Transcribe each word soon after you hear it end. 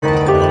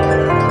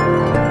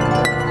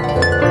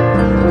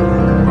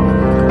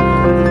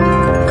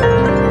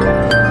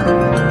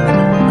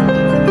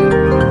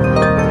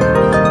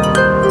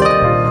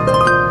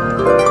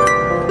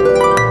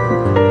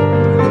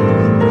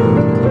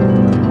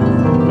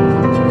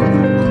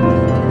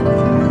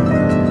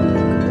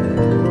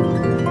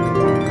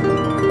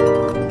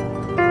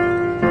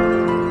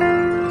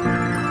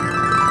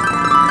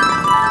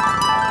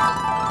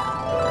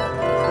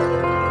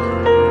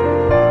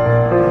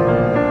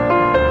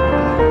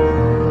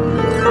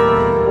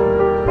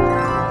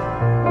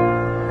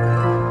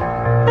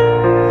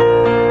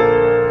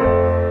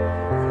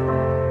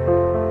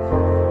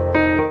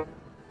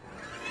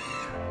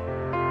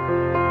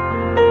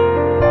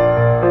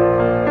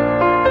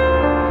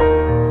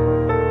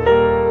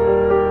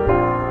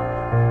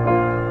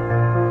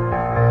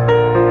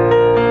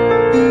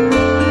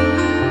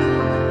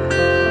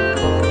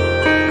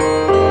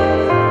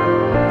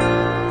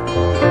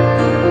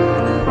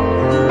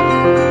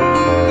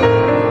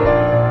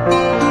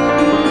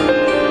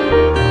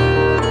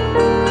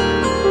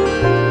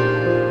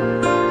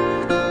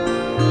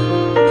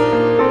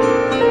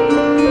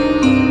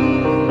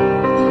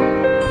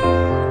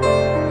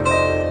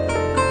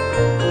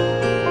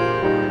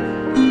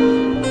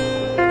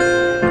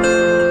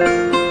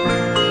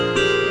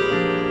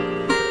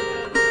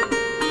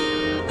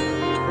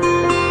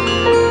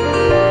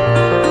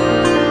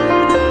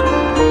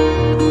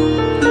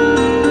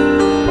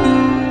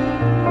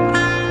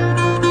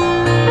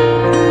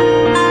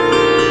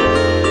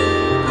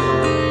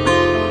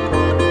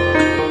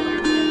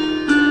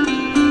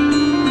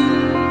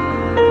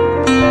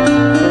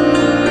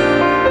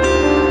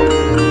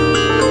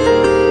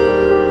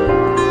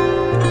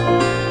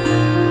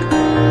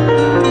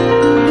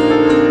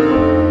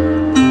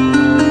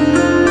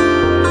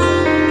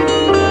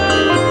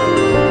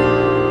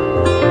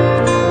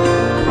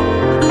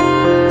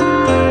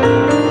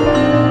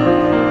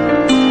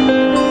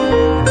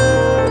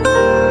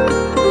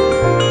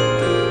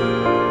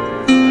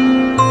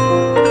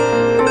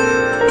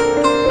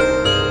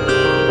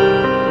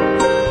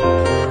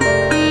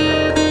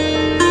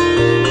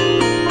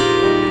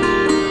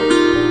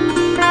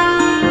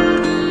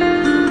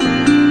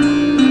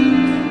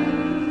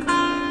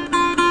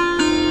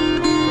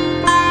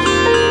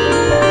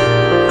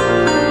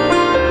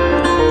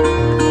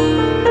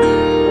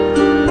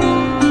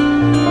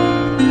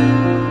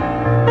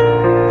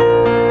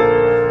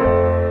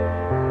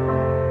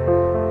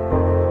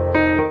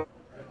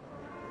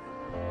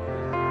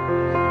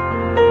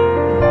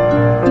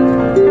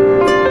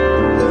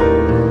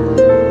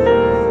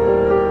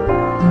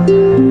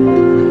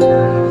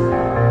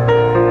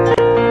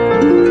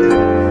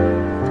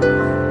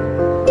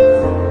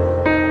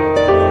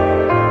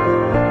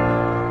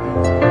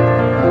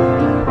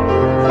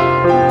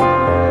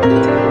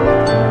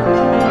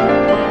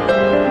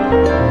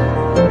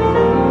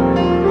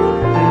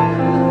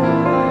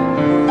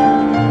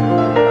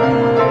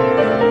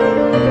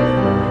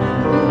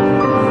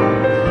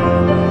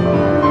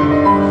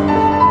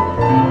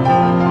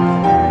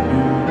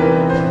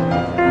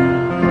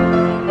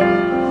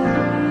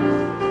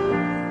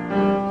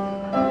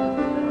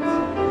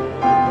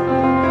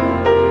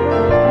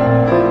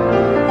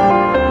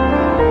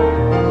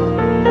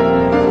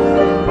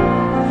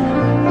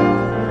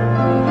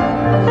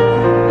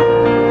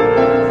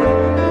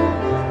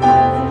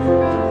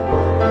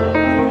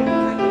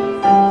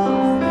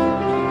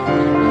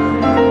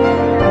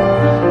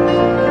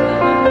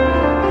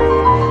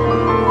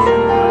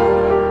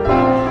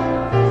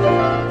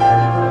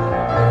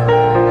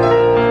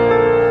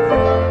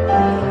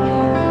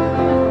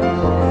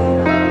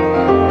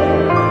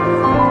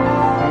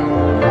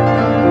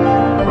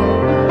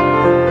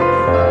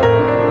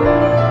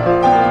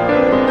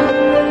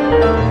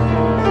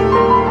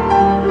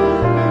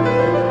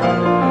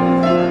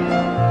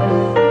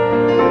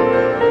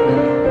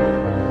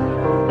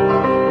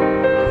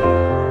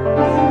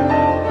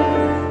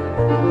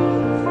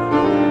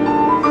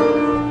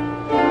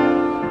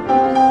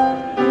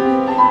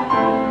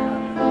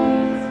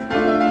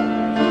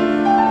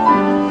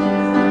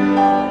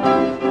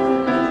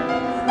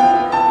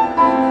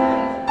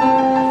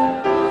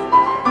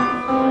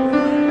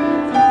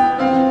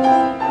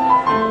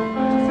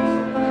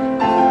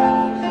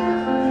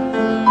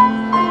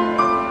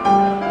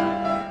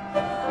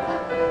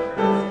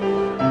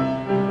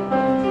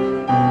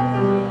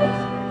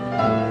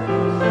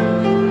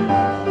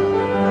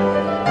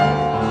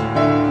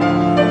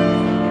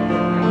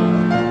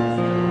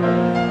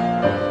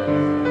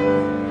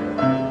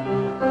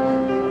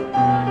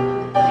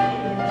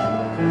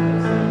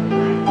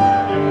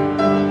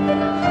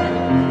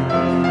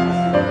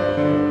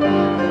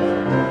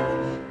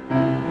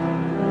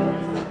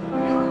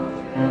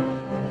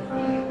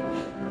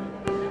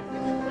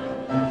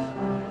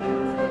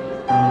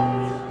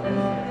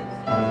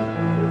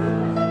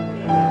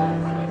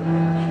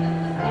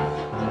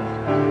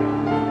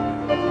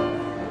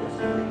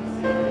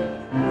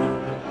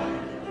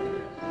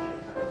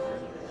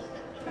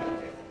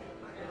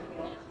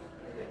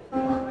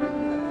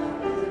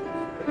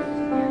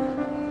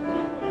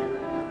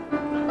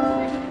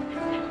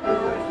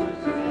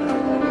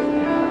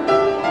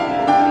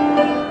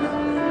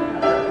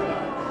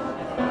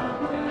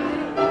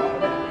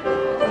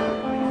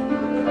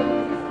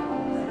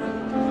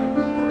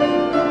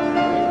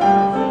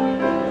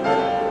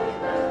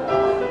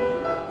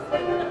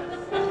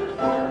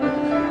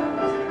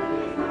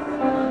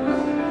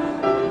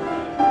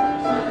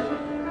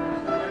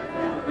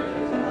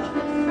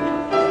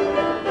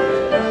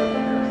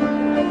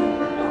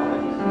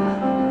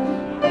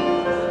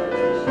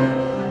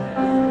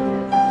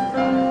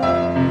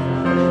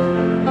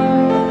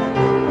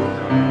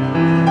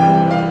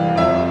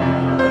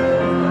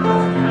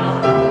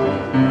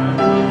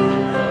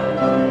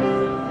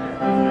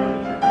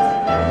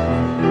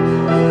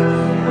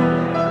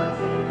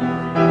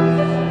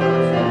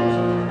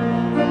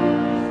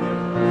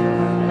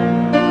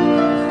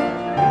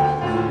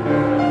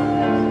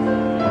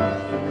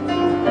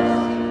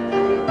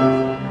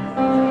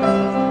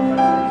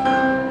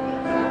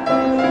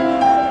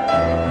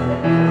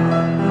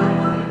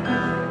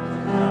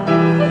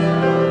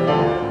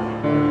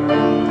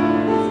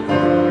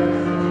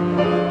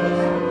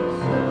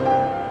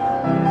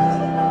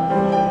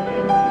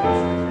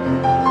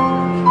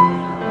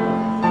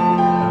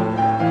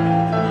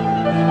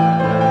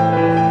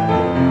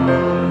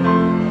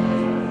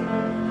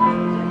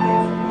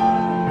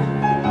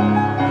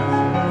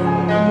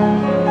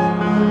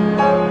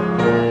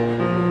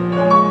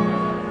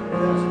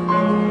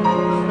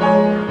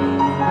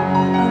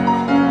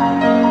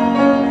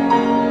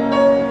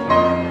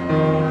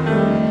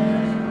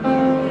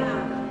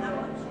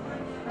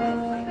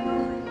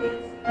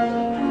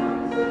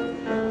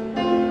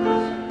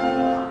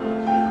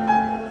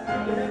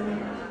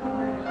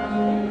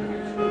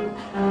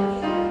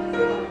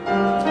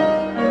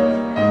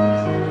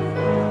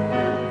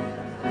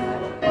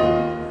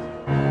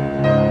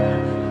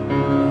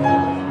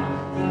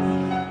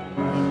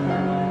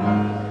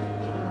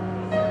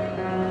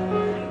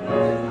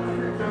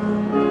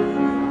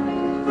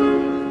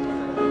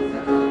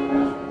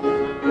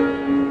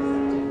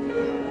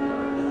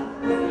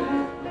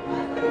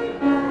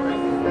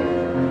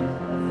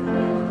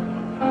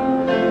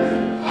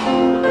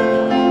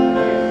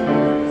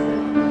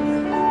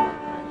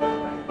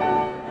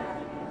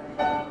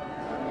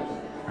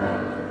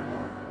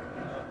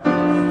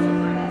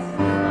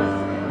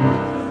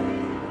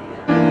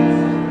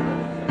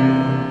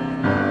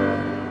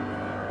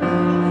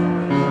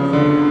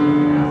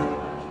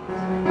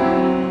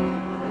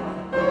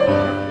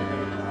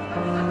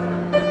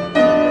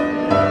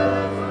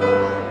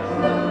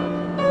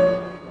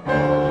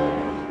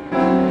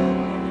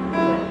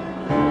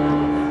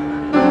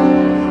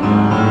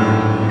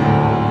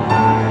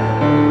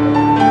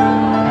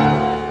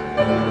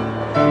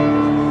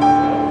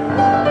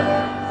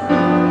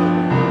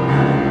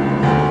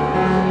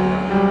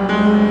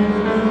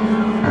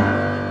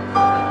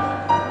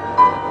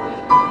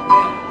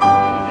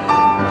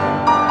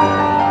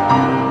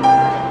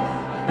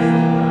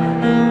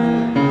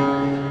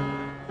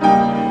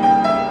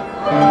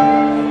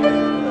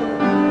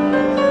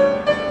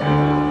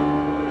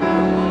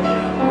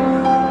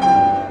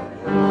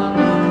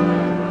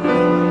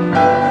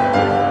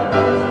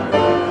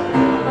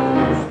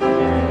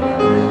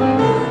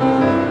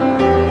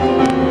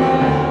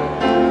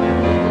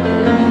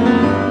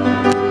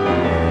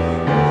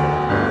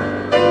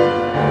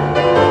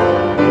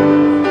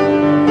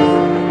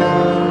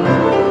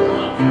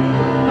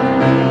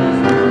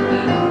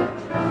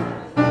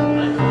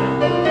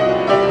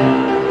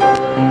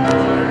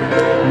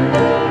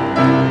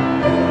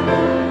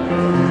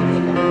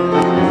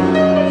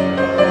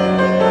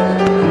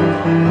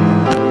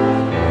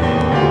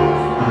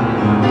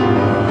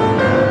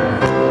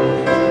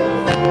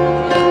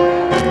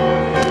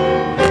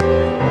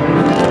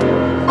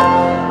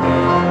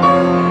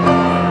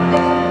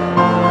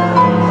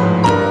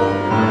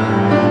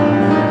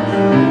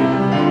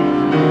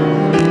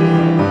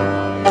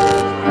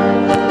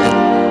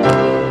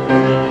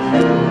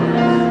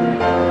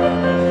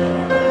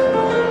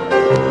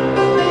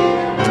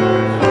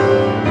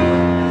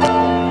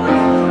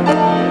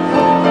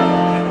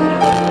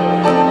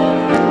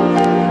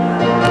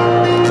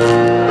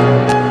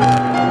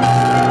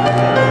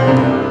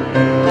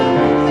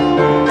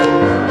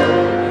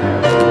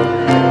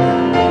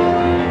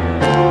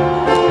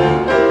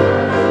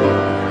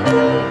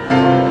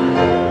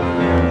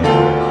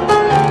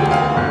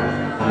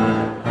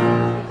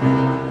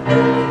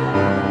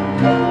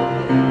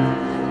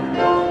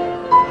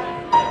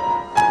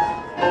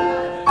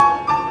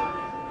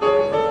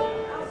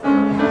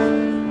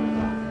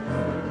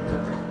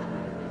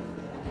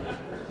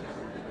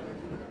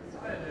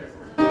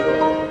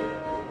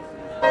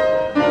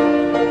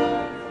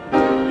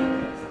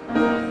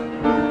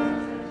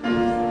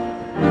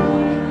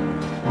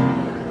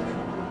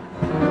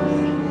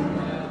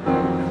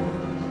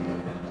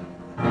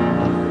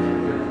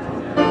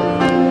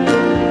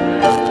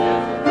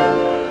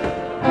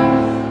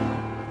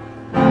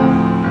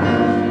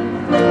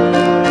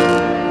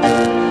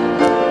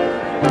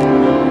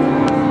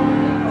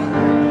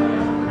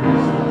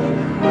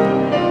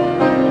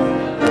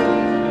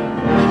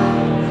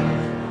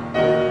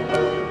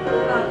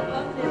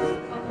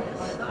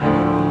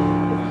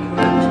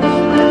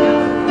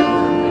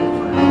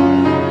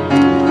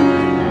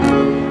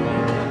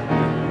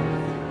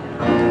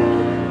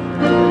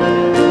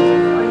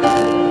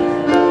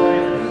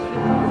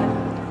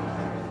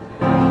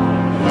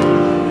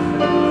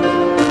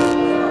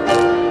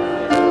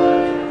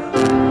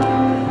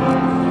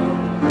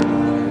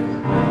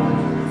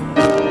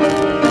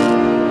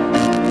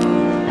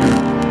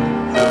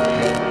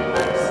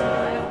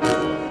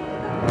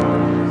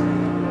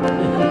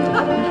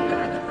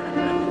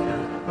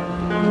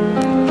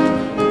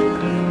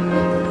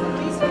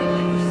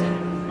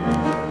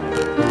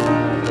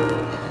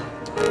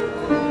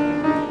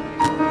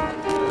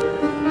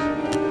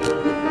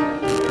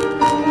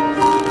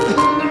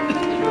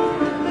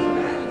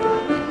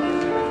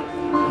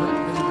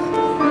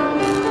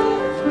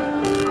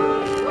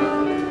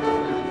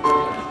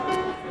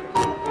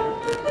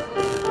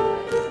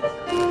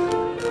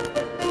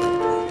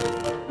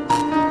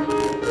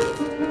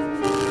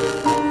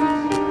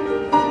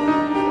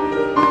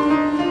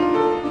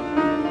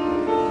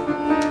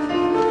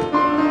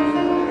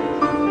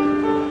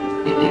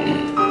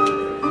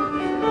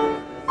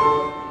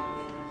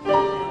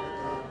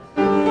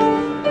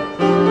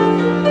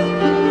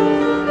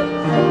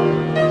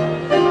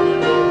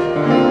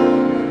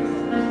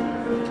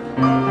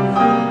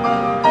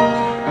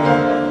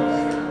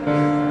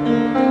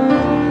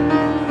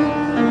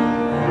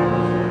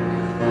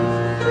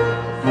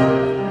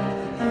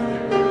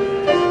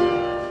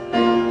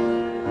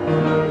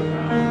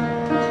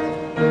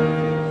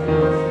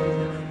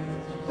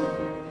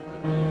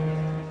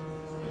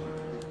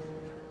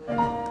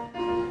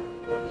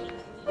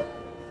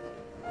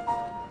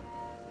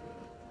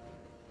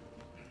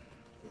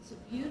It's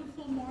a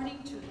beautiful morning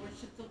to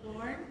worship the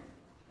Lord,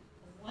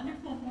 a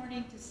wonderful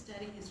morning to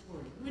study His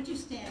Word. Would you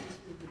stand as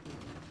we begin?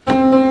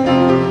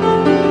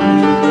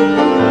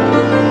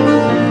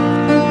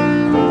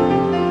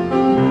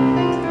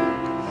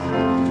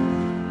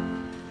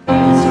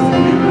 It's a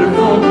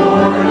beautiful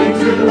morning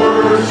to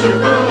worship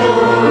the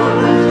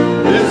Lord.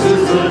 This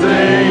is the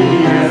day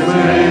He has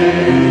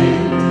made.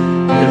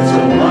 It's a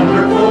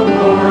wonderful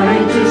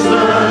morning to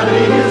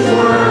study His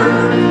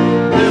Word.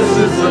 This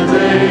is the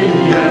day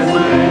He has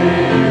made.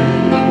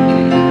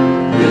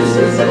 This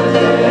is the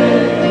day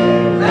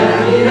that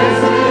He has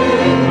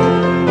made.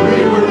 We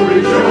will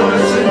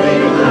rejoice and be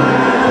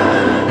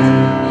glad.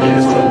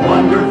 It's a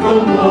wonderful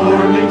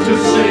morning to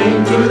sing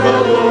to the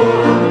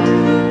Lord.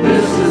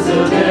 This is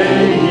the day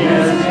He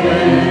has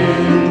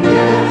made.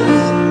 Yes,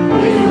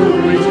 we will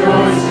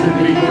rejoice and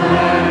be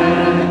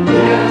glad.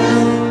 Yes,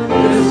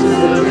 this is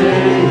the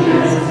day He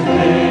has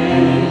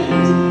made.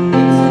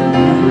 It's a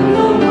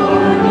beautiful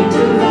morning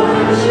to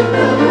worship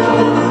the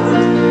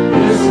Lord.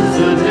 This is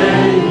the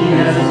day He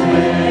has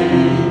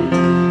made.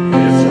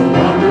 It's a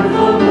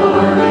wonderful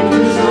morning to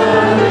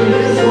study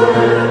His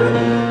Word.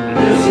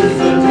 This is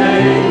the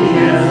day He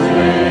has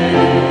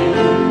made.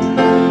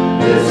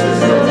 This is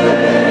the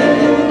day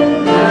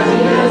that He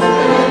has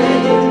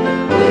made.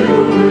 We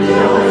will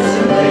rejoice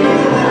and be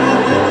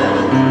glad.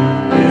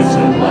 It's a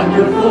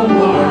wonderful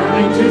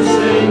morning to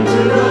sing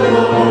to the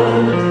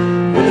Lord.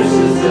 This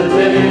is the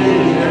day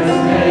He has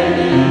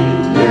made.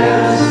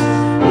 Yes,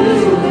 we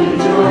will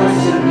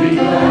rejoice and be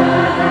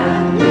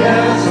glad.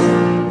 Yes,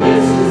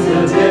 this is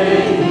the day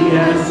He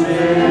has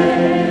made.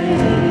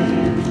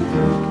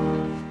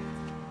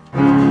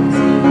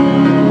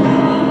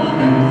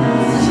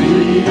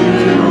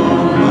 Seated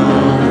on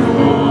the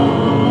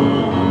throne,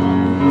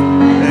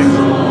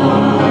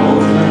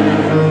 exalted,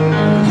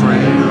 the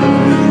train of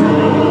His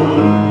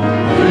robe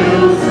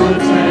fills the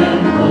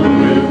temple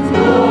with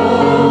glory,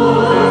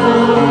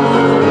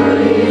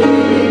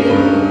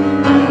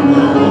 and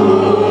the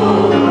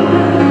whole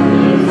earth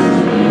is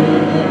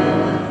filled,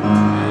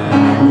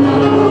 and the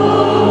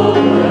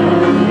whole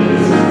earth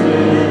is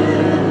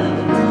filled,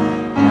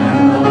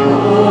 and the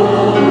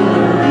whole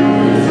earth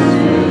is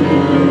filled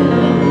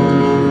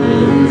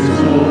with His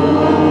glory.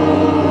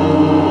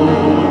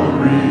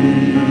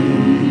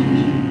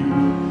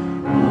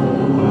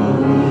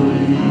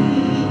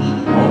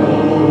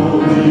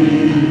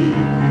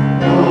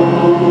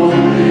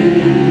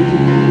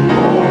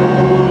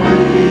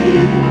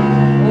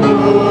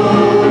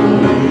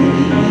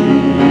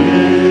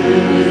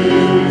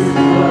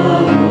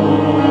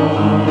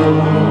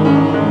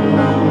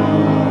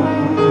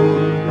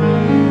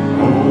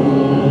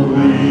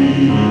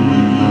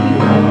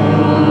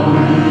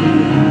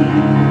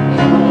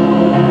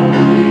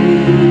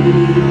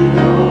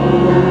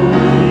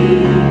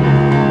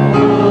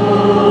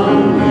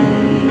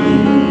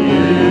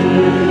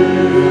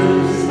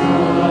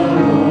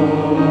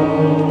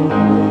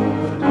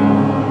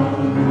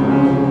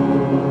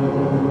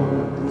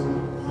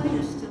 While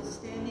you're still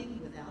standing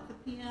without the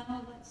piano,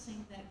 let's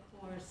sing that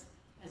chorus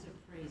as a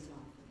praise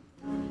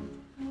offering.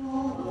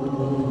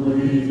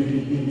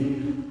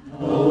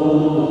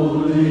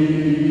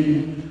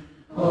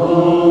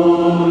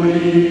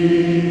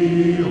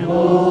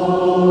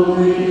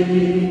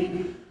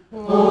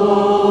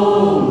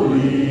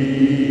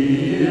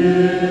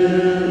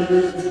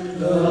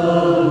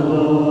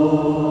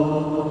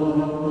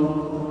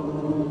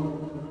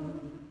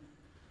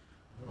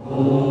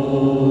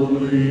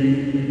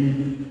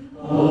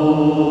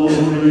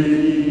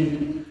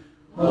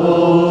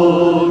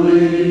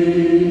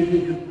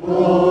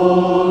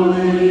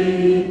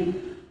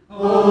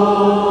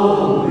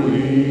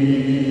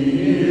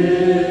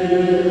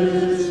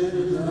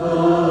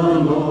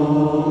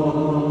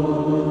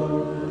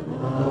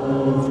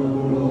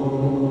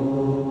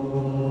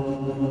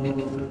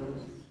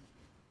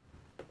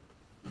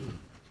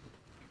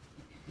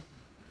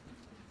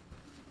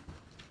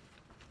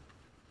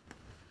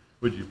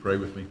 Would you pray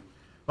with me?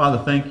 Father,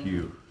 thank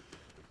you.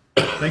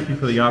 Thank you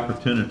for the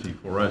opportunity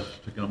for us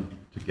to come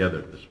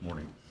together this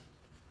morning.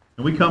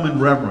 And we come in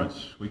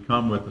reverence. We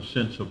come with a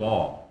sense of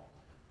awe.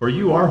 For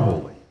you are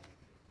holy.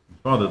 And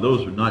Father,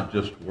 those are not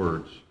just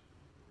words.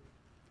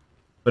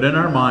 But in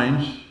our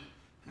minds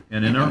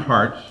and in our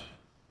hearts,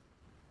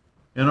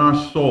 in our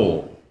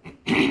soul,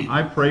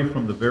 I pray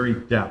from the very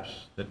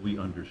depths that we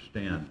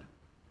understand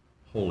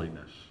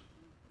holiness,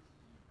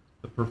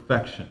 the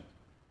perfection,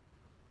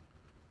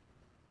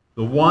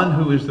 the one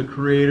who is the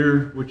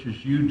creator, which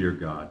is you, dear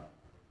God.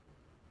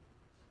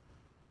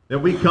 That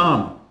we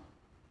come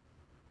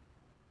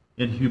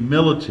in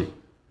humility.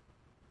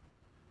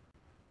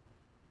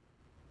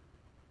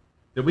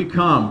 That we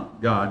come,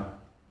 God,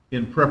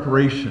 in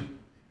preparation.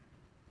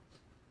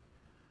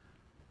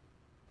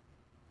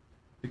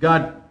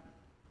 God,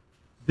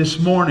 this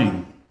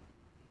morning,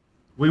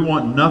 we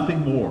want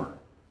nothing more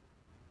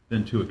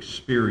than to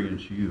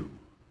experience you.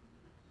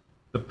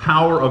 The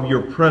power of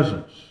your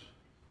presence.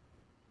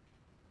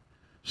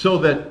 So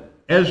that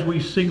as we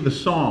sing the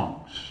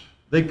songs,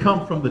 they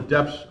come from the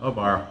depths of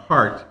our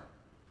heart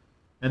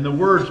And the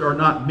words are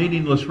not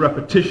meaningless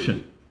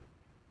repetition.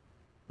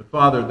 But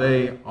Father,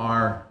 they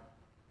are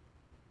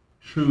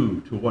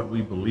true to what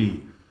we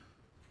believe.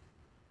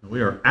 And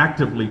we are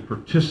actively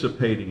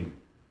participating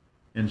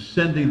in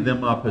sending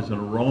them up as an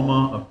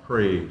aroma of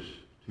praise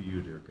to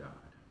you, dear God.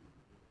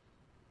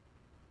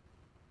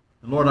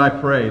 And Lord, I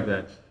pray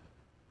that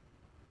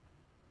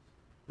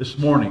this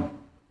morning,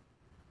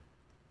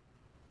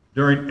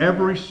 during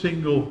every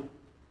single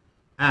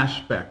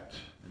aspect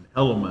and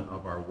element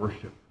of our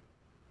worship,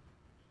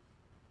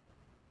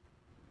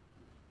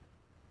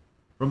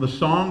 from the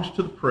songs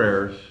to the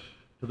prayers,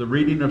 to the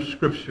reading of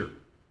Scripture,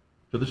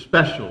 to the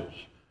specials,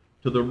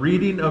 to the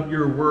reading of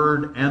your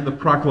word and the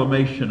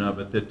proclamation of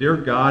it, that, dear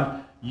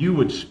God, you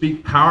would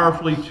speak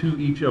powerfully to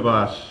each of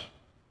us.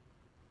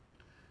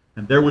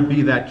 And there would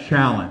be that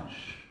challenge,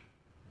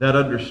 that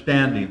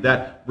understanding,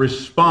 that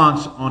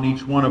response on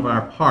each one of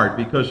our part,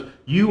 because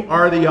you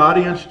are the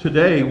audience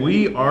today.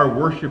 We are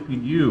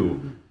worshiping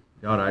you.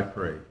 God, I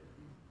pray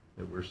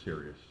that we're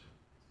serious,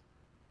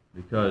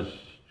 because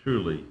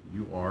truly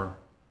you are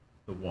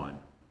the one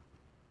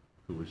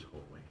who is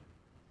holy.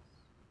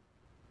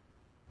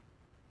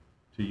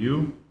 To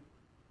you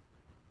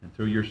and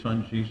through your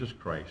Son, Jesus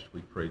Christ,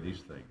 we pray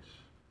these things.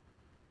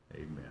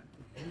 Amen.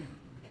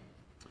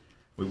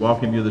 We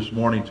welcome you this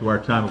morning to our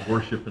time of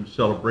worship and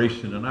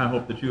celebration, and I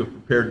hope that you have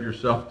prepared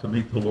yourself to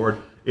meet the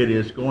Lord. It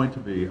is going to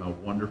be a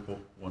wonderful,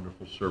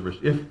 wonderful service,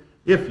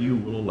 if you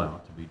will allow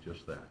it to be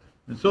just that.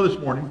 And so this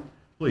morning,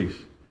 please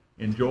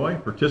enjoy,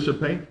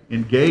 participate,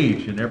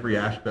 engage in every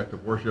aspect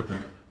of worship,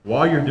 and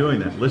while you're doing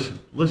that,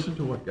 listen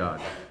to what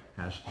God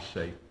has to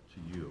say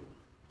to you.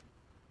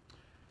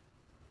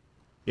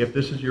 If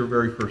this is your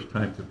very first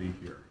time to be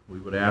here, we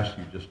would ask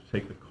you just to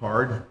take the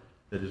card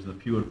that is in the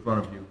pew in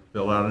front of you,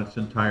 fill out in its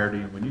entirety,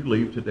 and when you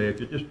leave today, if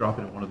you just drop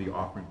it in one of the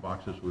offering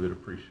boxes, we would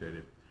appreciate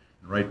it.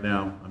 And right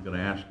now, I'm going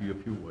to ask you,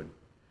 if you would,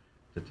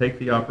 to take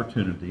the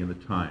opportunity and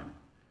the time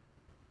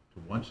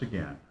to once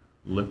again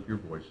lift your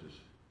voices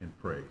in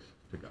praise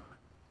to God.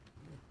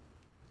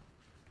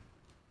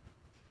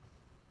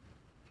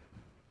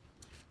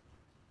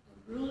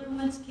 A ruler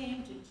once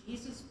came to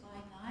Jesus by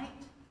night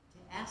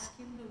to ask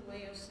him the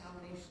way of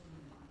salvation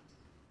and light.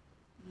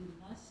 You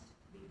must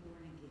be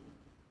born again.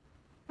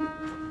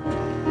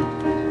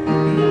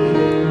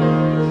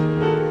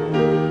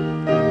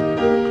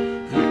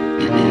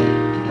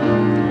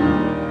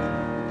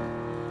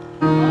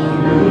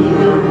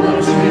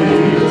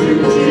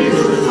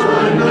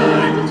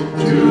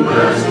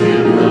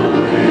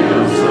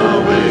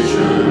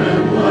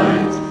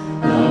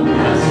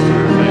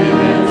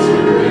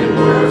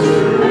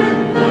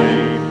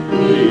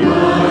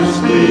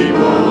 Be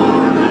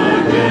born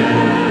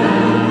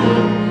again.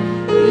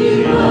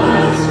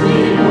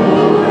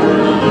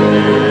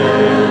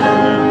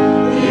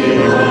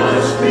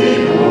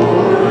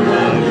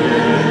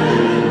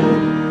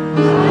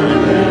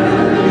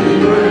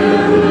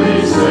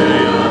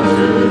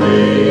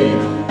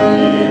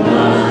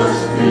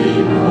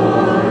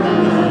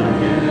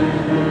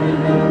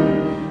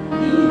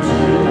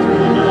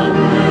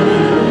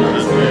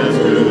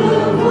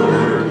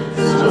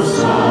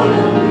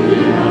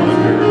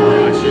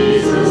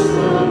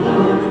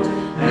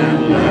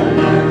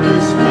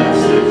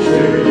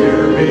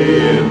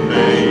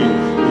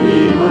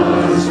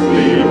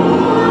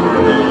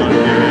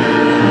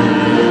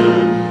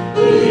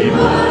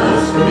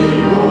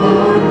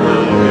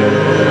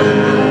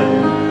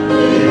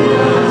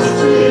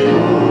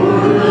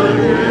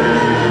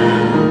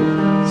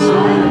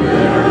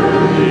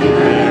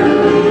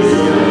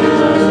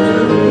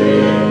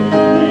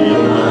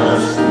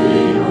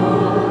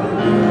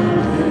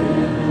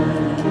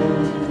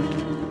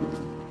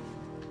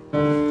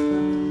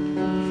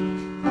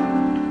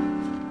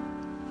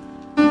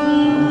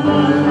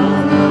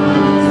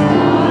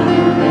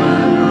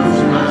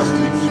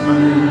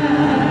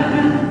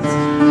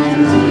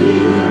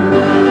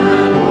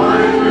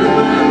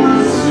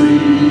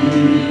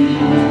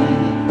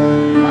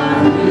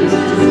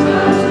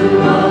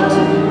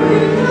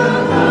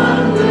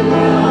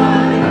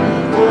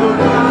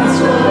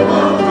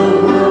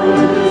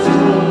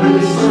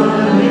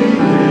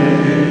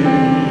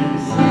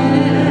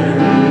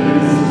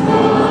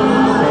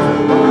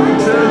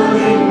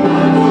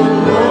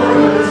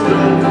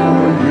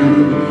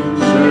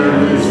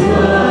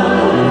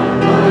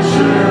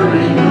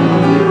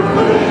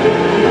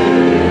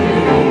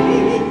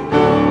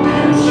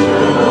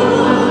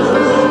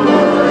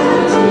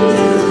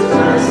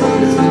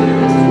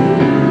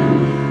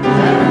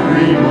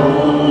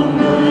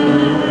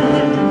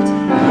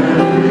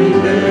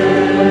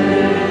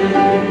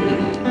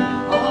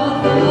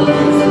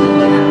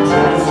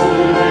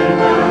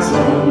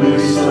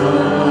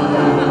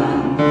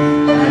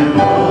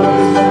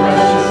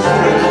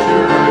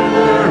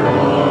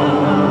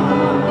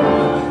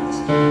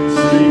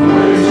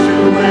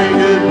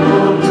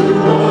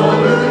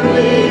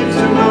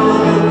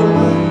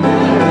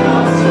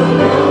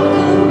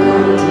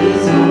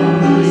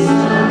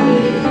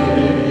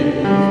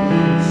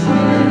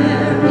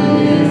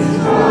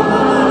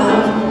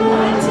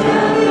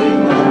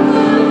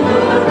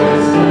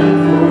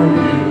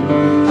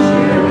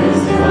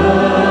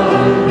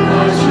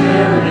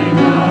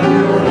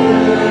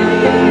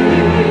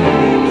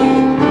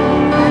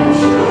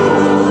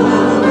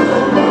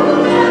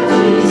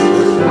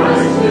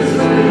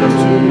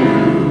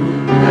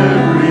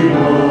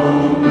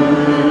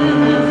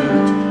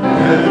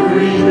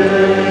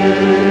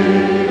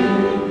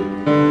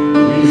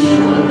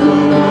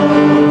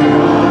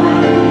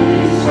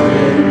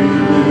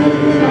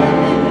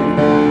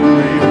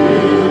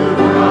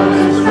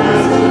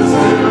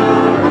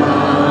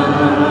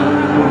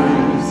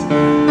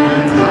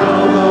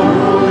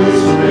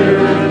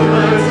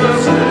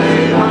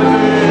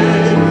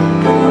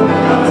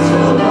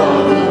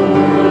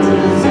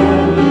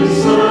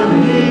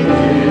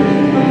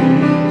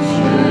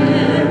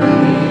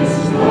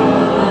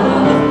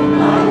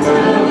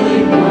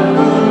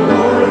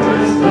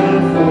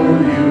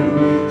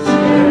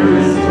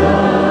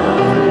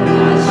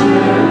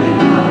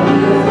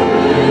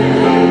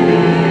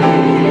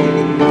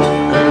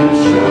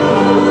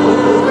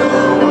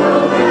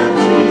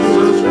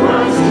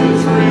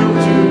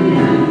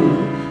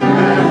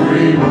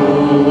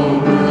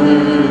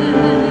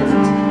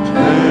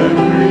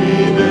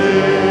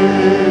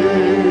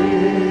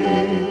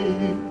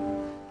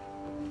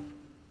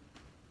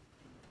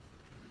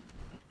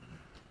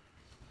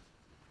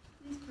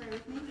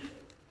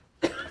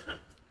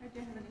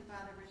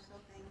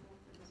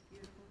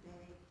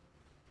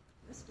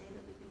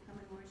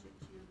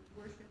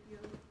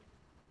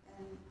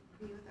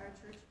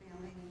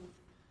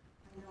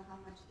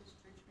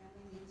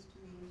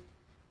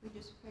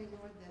 just pray,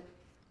 Lord, that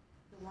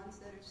the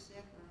ones that are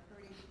sick or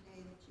hurting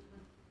today, that you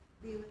would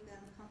be with them,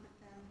 comfort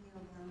them,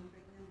 heal them,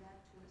 bring them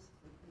back to us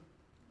quickly.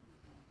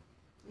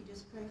 We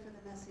just pray for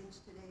the message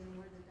today,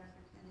 Lord, that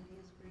Dr.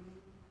 Kennedy is bringing.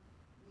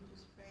 We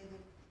just pray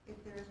that if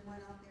there is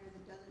one out there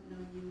that doesn't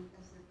know you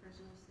as their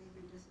personal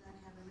Savior, does not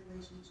have a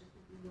relationship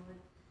with you,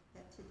 Lord,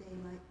 that today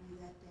might be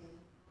that day.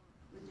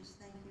 We just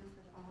thank you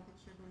for all that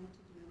you're going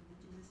to do. In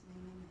Jesus'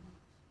 name, amen.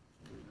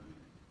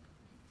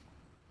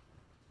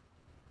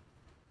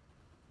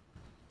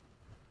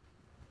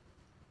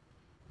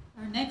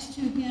 Our next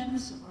two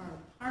hymns are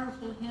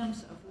powerful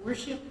hymns of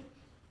worship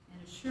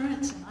and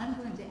assurance, and I'm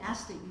going to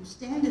ask that you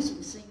stand as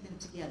we sing them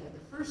together.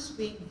 The first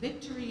being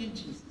Victory in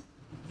Jesus.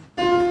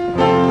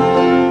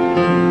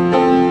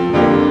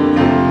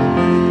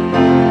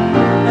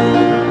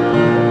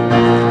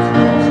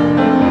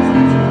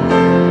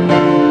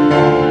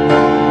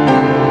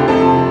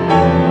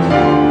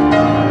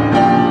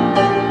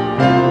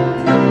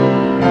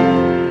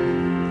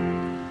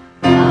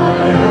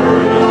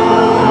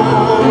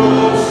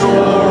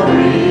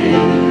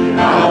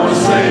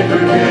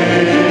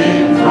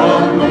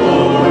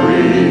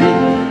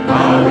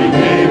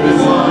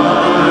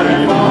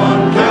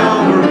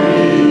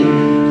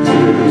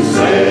 To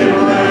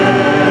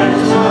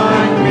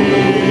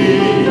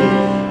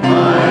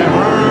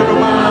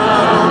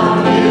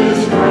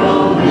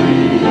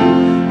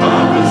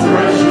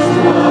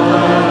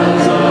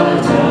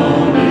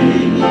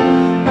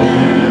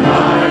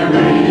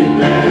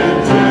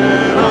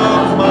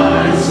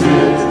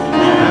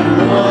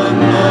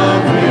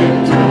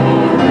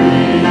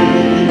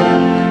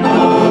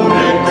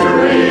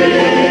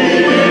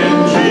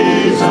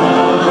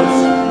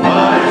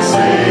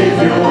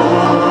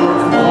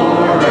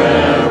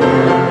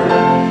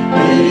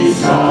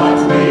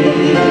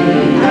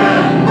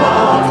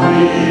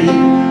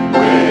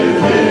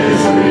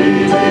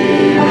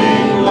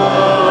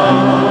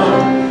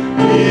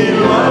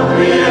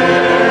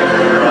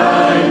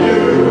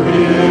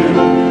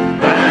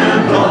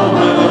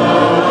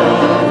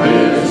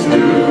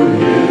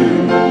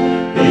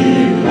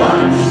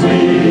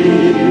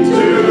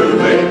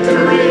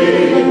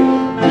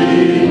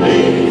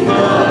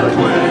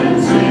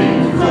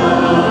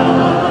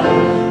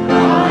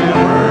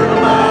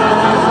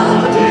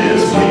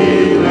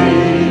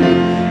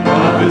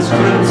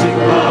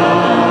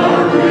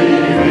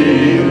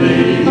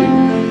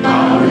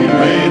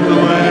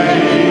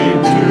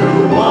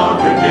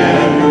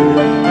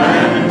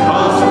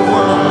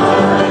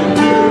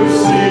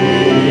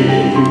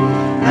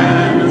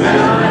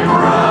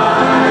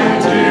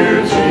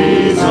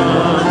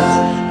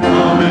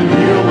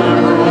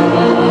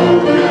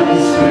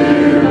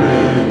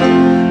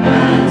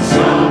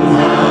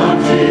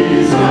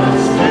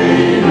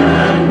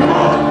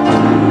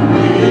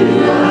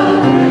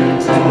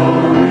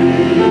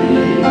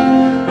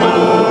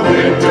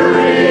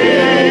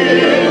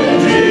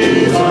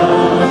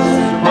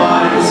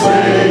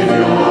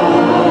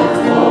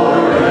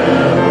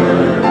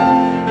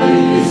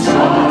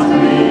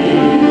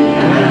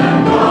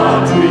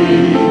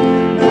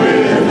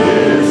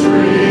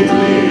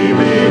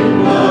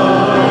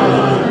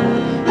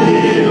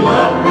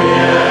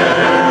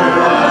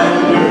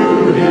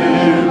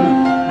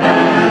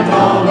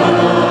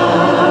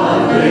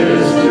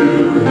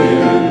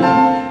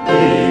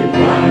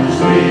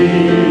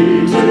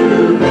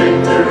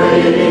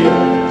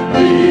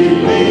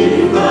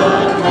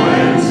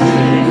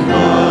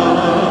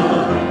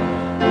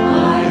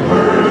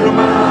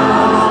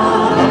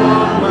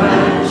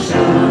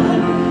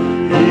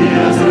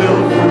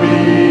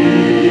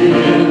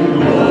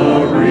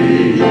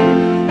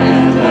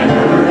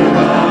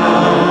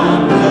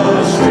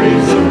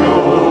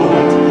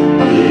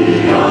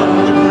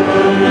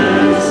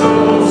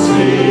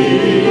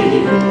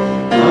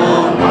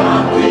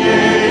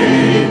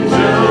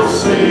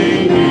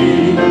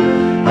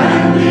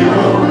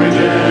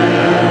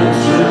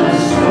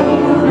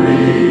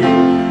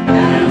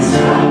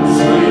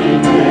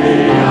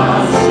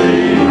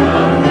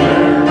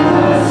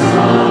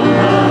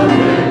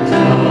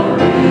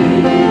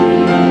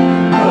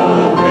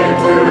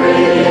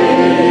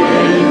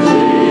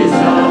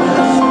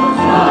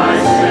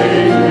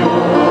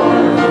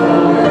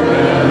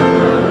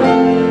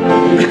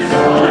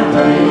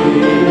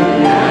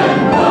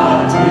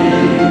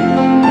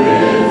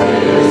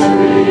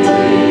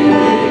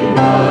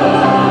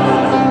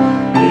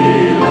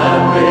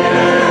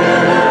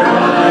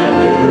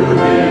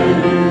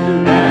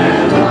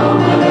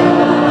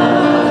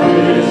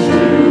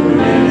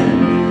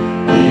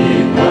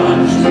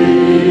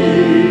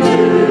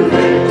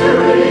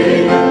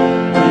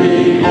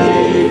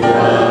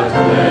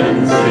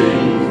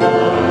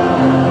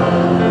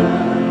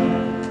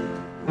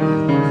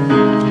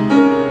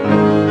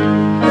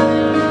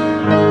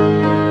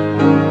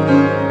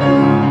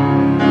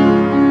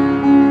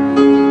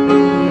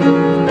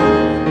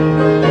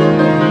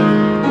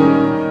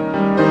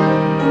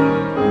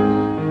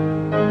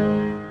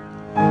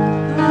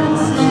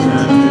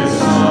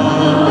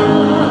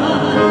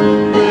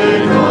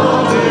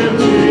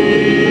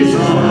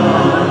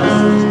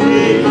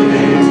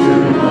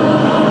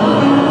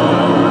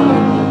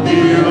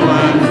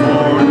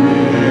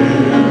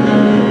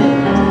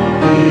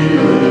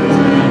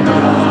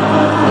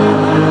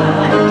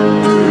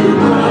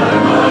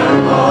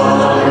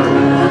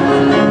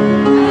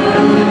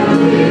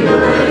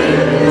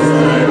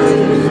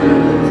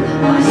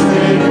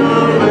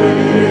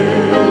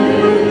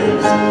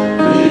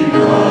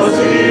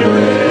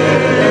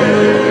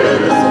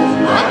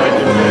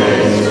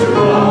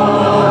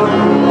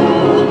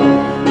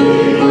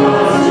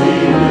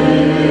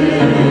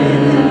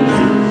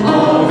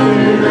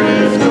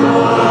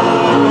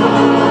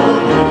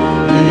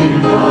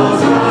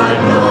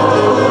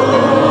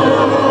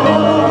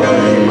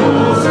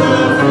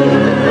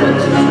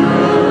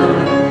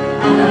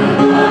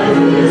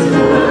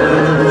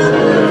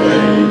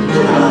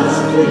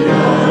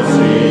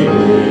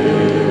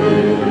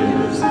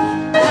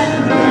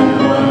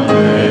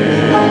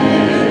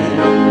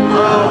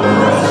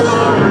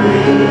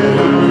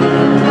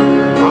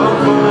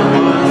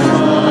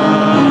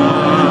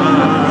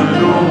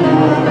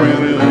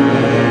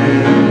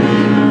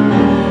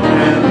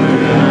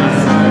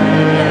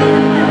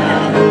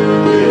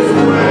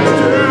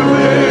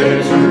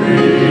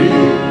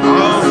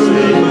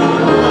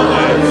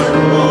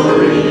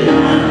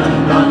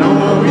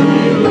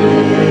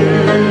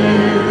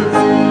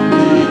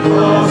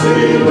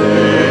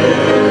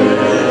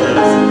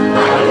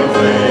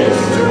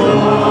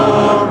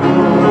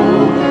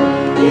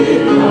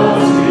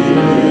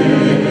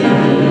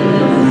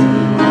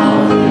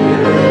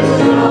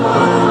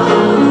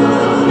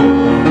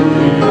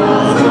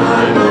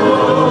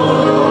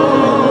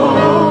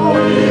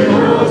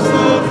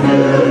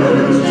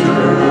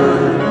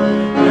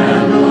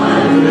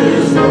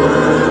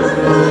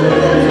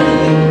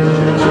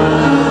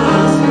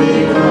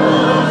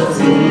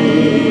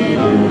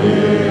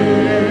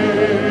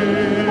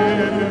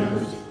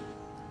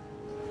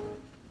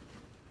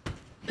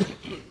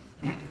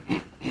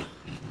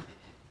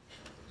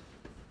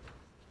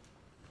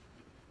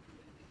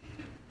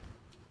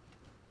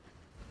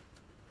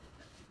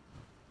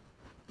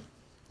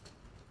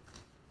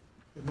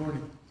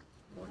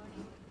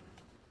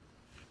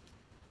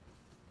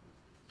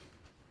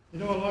You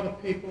know, a lot of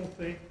people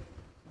think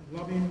of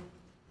loving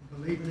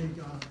and believing in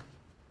God,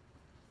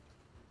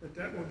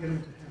 that will get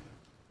them to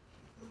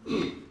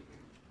heaven.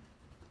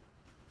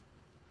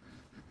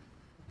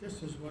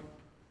 This is what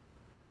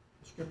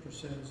the scripture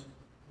says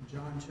in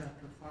John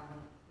chapter 5,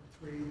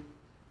 3,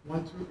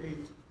 1 through 8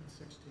 and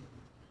 16.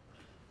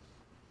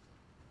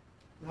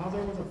 Now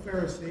there was a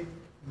Pharisee,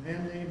 a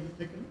man named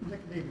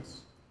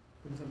Nicodemus,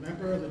 who was a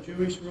member of the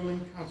Jewish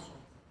ruling council.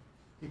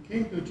 He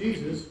came to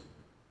Jesus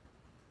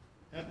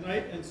at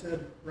night and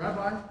said,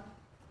 Rabbi,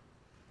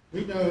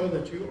 we know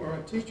that you are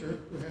a teacher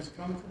who has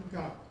come from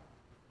God,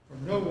 for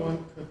no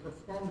one could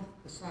perform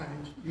the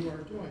signs you are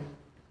doing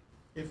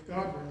if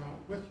God were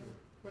not with him.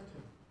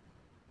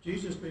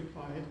 Jesus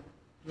replied,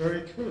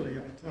 very truly,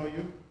 I tell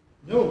you,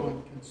 no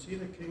one can see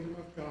the kingdom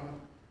of God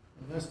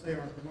unless they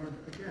are born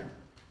again.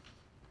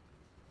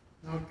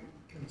 Now,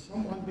 can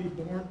someone be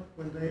born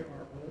when they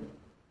are old?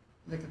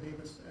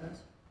 Nicodemus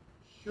asked.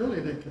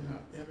 Surely they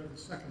cannot enter the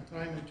second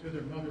time into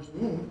their mother's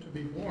womb to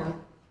be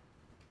born.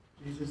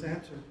 Jesus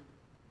answered,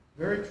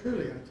 very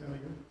truly, I tell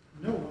you,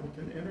 no one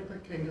can enter the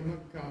kingdom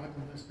of God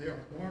unless they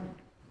are born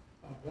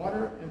of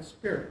water and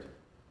spirit.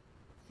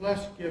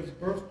 Flesh gives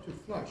birth to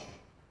flesh,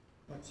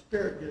 but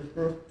spirit gives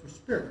birth to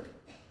spirit.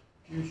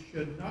 You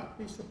should not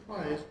be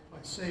surprised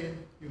by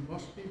saying you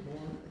must be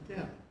born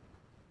again.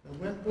 The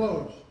wind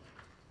blows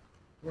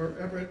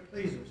wherever it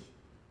pleases.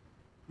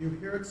 You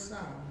hear its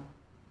sound,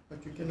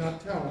 but you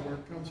cannot tell where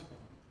it comes from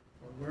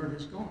or where it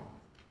is gone.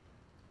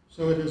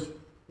 So it is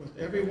with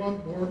everyone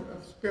born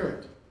of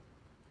spirit.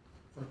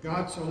 For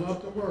God so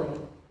loved the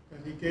world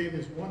that he gave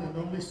his one and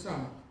only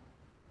Son,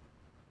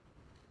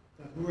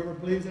 that whoever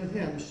believes in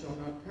him shall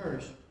not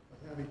perish, but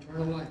have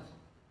eternal life.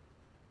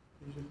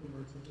 These are the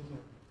words of the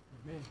Lord.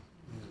 Amen.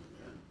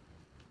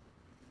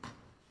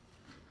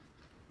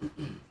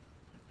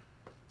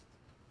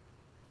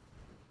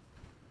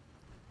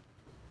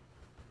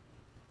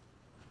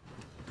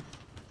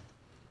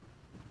 Raise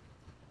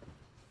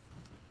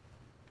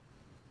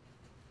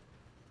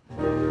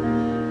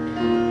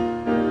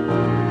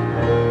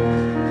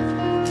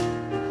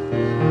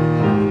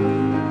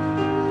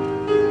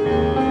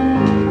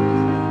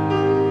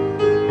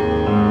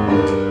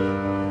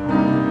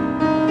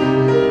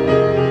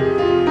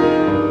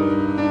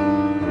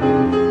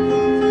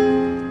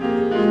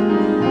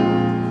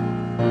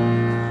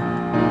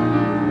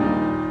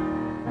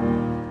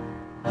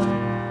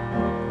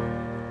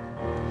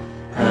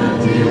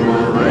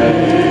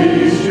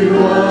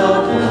you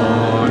up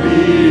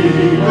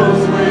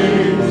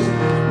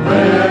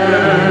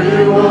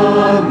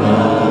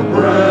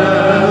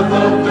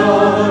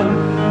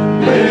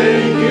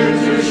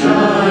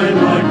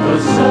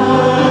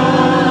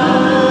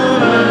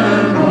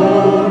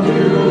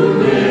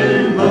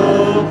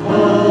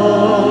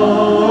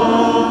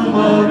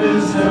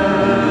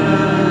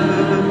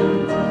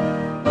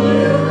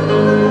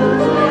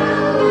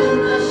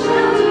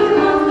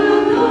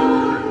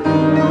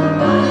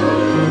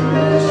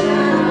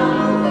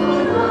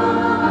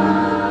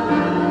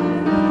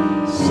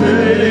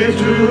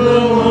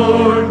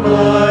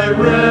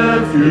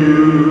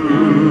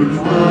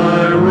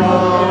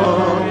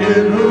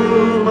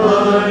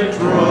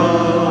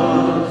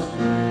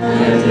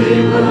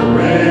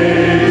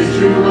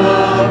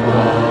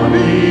on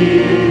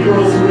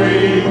eagle's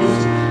wings,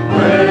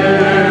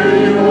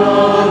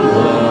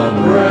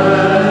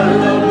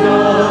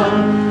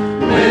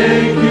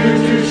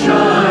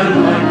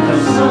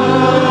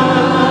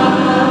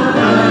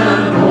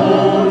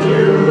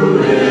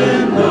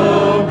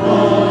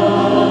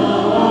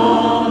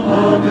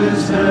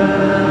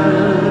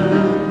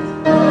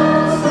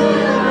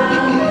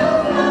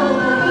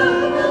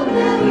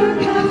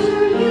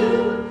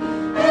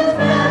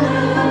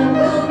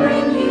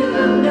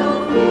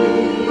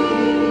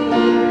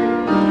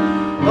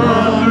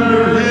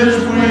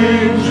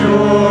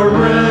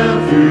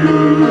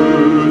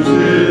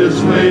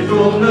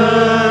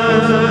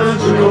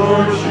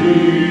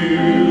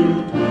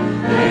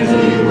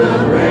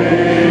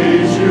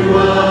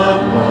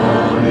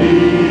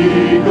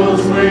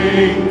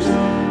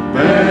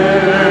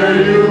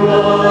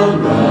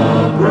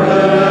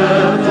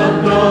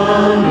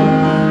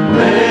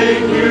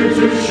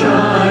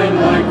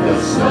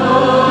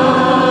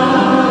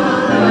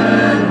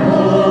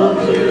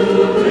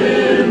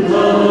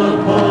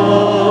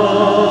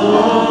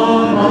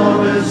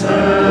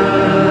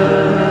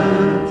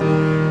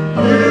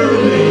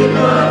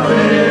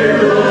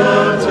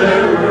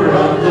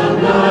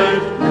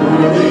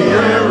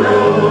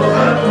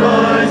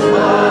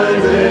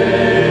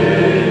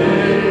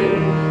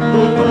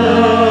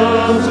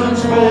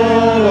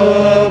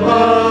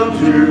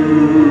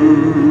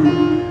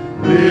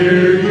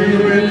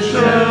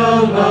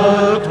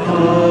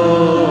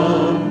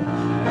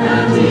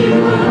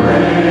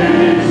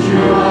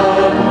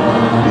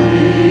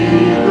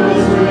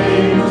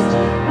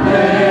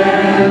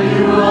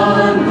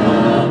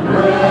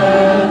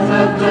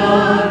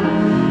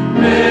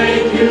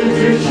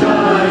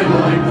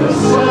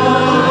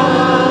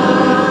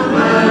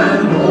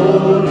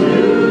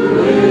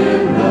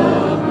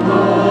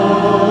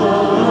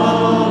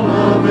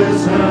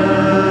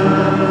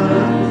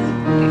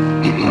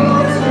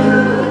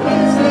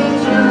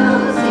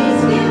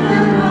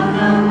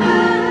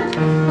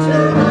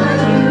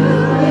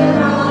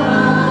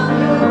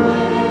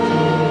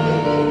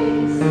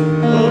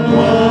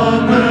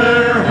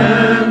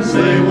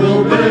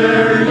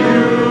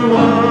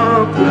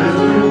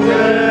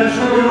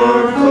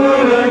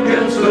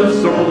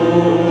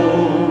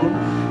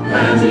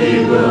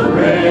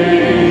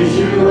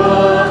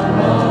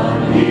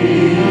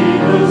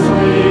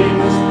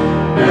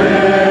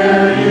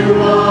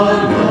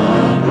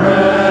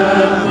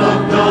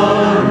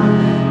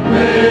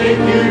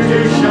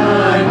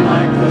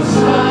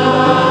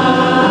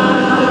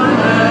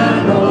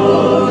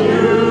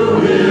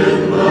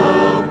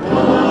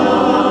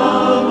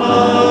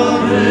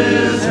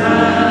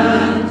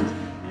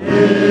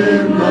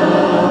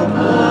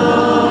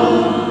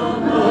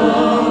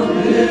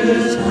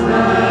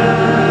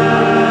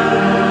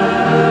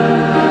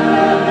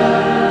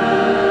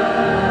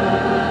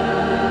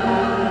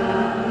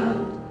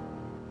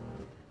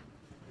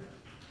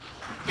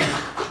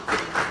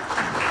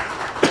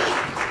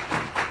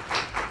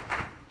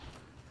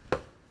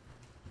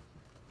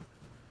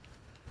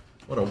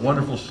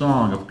 wonderful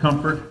song of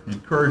comfort,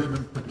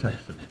 encouragement,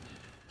 protection.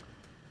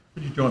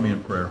 Would you join me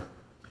in prayer?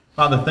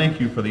 Father, thank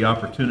you for the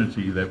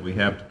opportunity that we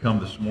have to come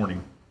this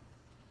morning.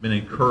 Been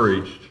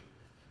encouraged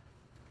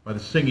by the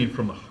singing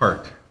from the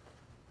heart.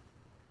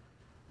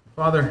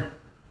 Father,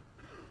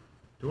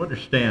 to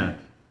understand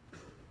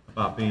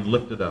about being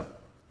lifted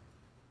up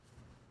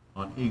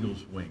on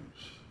eagle's wings.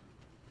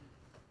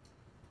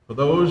 For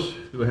those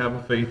who have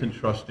a faith and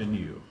trust in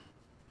you.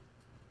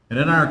 And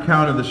in our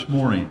encounter this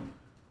morning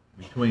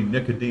between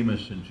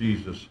Nicodemus and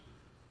Jesus,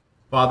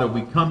 Father,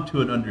 we come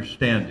to an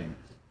understanding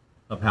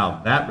of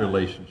how that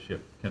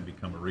relationship can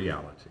become a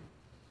reality.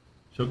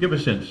 So give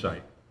us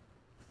insight.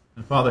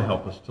 And Father,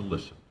 help us to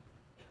listen.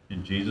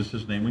 In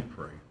Jesus' name we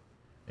pray.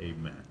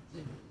 Amen.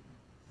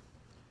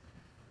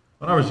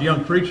 When I was a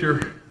young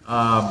preacher,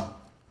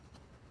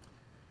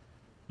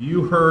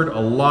 you heard a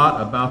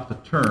lot about the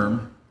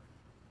term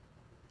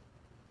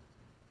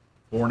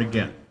born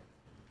again,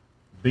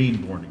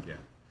 being born again.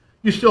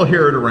 You still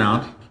hear it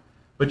around,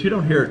 but you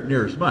don't hear it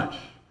near as much.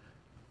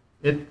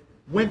 It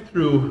went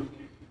through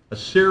a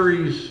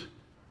series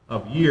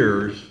of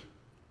years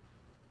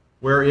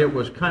where it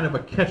was kind of a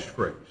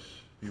catchphrase.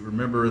 You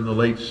remember in the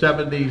late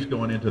 70s,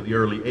 going into the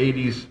early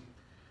 80s,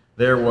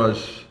 there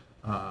was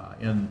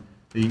in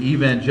the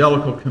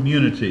evangelical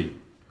community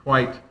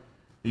quite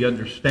the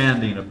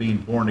understanding of being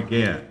born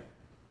again.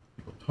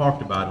 People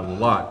talked about it a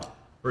lot.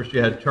 First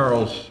you had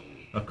Charles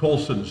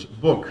Colson's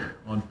book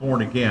on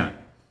born again.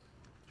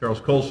 Charles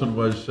Colson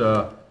was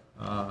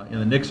in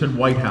the Nixon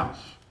White House,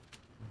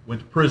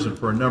 went to prison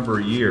for a number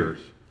of years,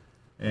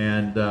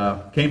 and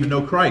came to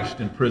know Christ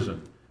in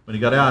prison. When he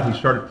got out, he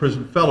started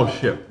Prison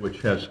Fellowship,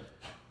 which has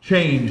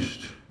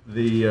changed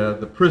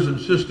the prison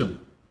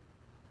system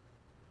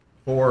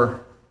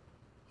for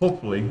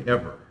hopefully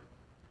ever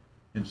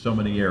in so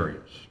many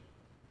areas.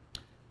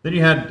 Then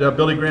you had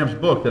Billy Graham's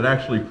book that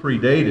actually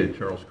predated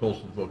Charles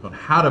Colson's book on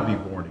how to be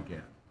born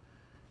again.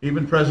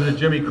 Even President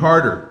Jimmy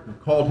Carter, who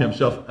called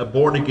himself a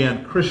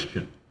born-again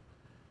Christian.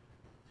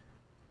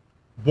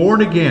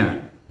 Born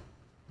again.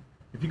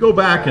 If you go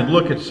back and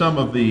look at some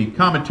of the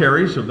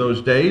commentaries of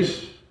those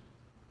days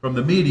from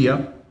the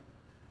media,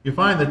 you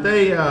find that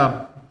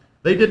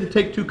they didn't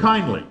take too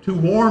kindly, too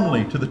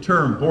warmly to the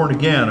term born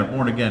again or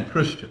born again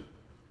Christian.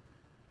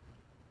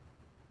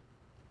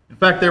 In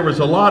fact, there was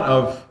a lot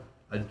of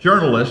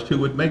journalists who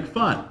would make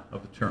fun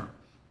of the term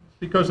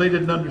because they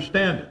didn't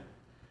understand it.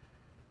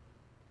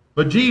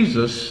 But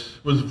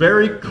Jesus was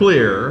very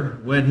clear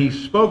when he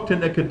spoke to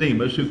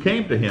Nicodemus, who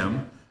came to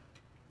him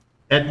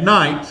at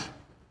night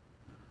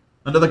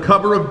under the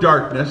cover of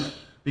darkness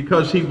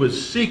because he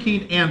was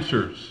seeking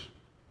answers.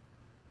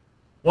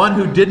 One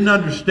who didn't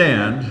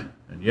understand,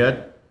 and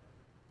yet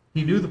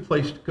he knew the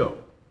place to go.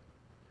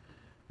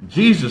 And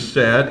Jesus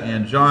said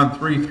in John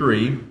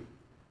 3:3,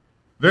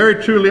 "Very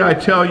truly I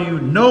tell you,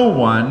 no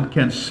one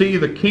can see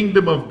the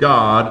kingdom of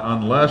God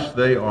unless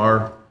they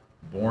are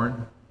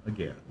born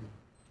again."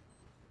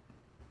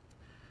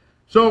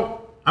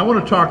 So I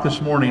want to talk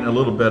this morning a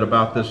little bit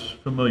about this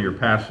familiar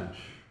passage.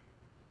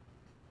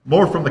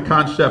 More from the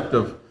concept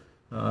of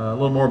a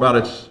little more about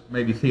its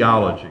maybe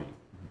theology,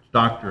 its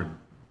doctrine,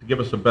 to give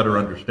us a better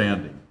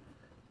understanding.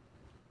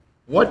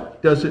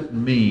 What does it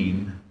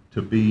mean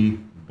to be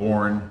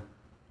born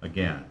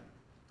again?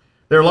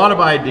 There are a lot of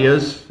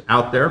ideas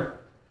out there.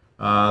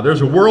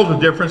 There's a world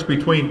of difference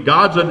between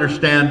God's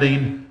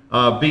understanding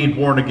of being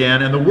born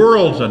again and the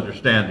world's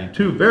understanding.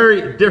 Two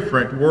very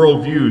different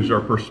worldviews or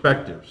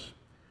perspectives.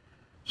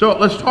 So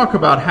let's talk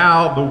about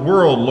how the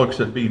world looks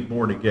at being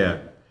born again.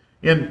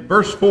 In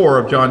verse 4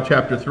 of John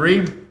chapter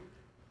 3,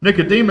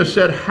 Nicodemus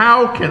said,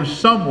 "How can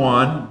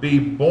someone be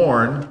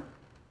born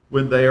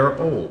when they are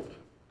old?"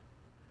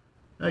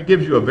 That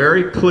gives you a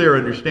very clear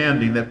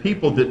understanding that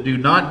people that do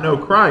not know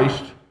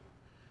Christ,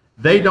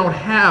 they don't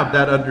have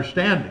that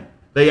understanding.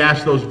 They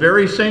ask those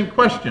very same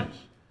questions.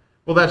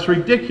 Well, that's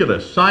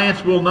ridiculous.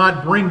 Science will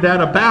not bring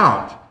that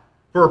about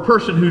for a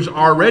person who's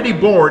already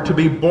born to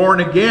be born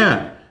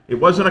again. It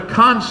wasn't a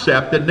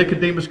concept that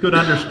Nicodemus could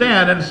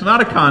understand, and it's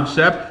not a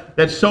concept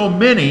that so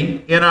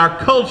many in our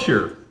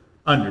culture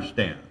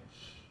understands.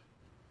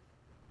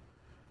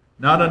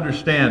 Not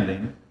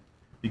understanding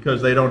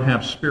because they don't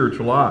have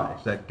spiritual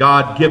eyes, that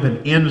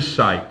God-given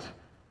insight.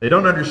 They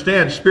don't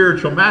understand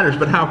spiritual matters,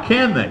 but how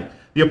can they?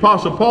 The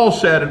Apostle Paul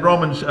said in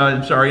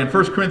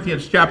 1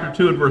 Corinthians chapter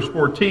 2 and verse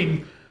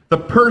 14, "The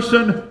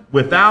person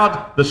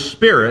without the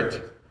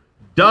Spirit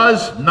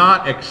does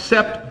not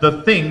accept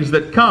the things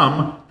that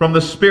come from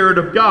the Spirit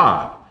of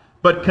God,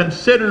 but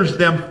considers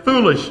them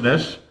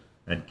foolishness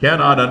and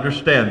cannot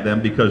understand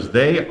them because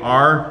they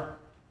are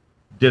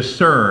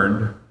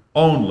discerned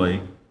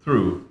only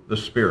through the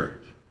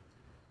Spirit."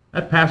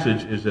 That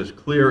passage is as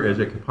clear as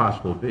it could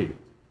possibly be.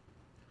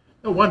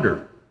 No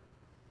wonder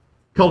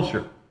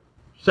culture,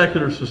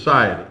 secular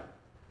society,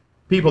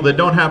 people that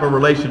don't have a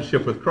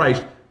relationship with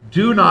Christ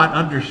do not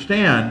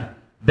understand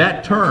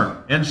that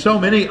term and so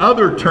many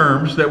other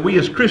terms that we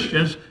as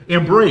Christians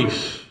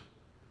embrace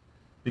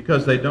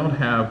because they don't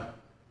have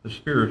the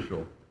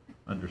spiritual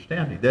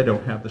understanding. They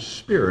don't have the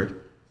Spirit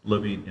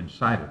living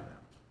inside of them.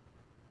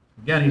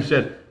 Again, he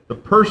said, the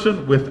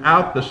person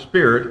without the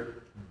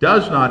Spirit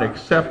does not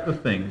accept the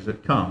things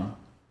that come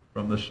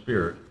from the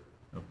Spirit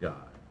of God.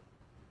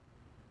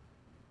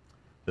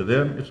 To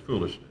them, it's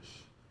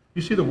foolishness.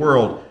 You see the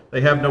world,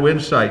 they have no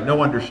insight,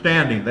 no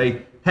understanding.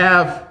 They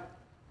have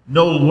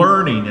no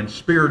learning in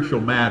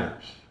spiritual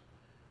matters.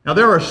 Now,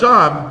 there are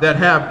some that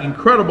have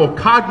incredible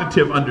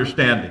cognitive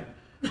understanding.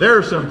 There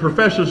are some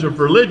professors of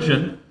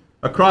religion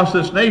across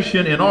this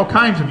nation in all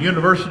kinds of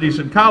universities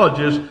and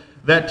colleges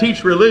that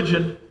teach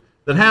religion,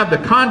 that have the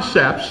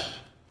concepts,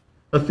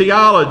 the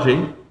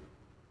theology,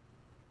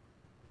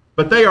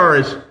 but they are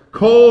as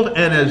cold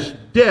and as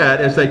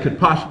dead as they could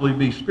possibly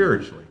be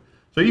spiritually.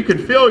 So you can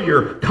fill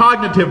your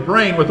cognitive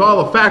brain with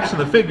all the facts and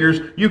the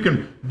figures. You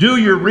can do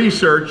your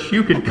research.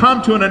 You can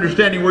come to an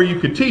understanding where you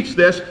could teach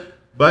this,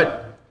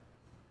 but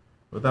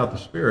without the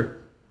Spirit,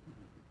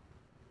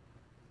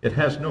 it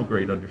has no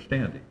great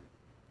understanding.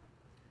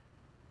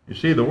 You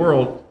see, the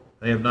world,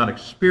 they have not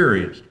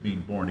experienced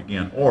being born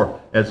again,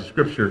 or, as the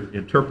Scripture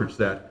interprets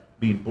that,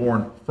 being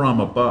born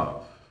from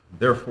above.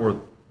 Therefore,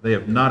 they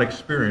have not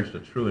experienced a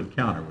true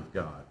encounter with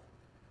God.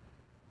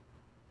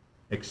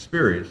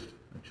 Experienced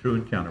a true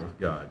encounter with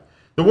God.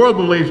 The world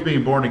believes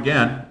being born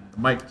again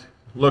might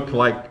look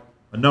like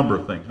a number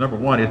of things. Number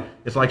one,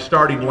 it's like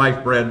starting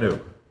life brand new.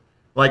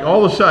 Like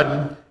all of a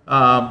sudden,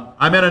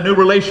 I'm in a new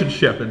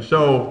relationship, and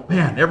so,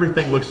 man,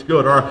 everything looks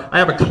good. Or I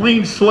have a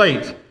clean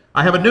slate.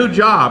 I have a new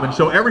job, and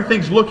so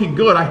everything's looking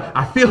good.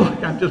 I feel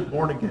like I'm just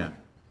born again.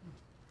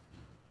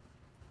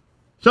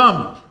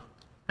 Some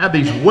have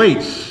these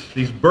weights,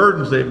 these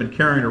burdens they've been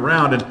carrying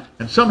around,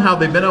 and somehow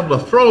they've been able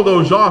to throw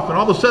those off, and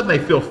all of a sudden they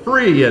feel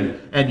free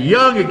and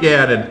young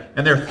again,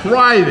 and they're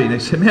thriving. They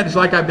say, man, it's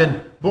like I've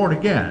been born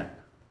again.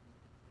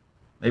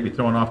 Maybe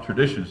throwing off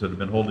traditions that have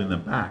been holding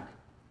them back.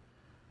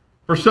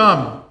 For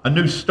some, a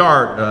new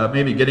start,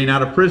 maybe getting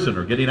out of prison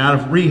or getting out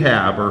of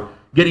rehab or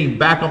getting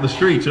back on the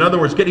streets. In other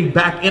words, getting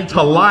back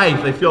into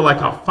life. They feel like,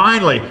 oh,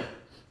 finally,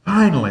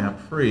 I'm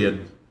free,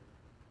 and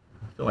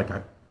I feel like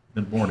I've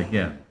been born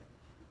again.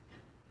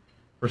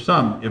 For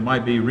some, it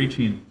might be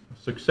reaching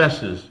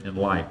successes in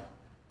life,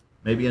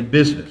 maybe in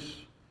business,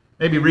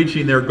 maybe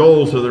reaching their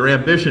goals or their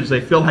ambitions.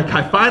 They feel like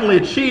I finally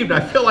achieved. I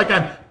feel like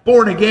I'm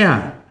born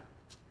again.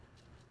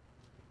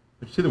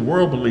 But see, the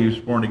world believes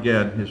born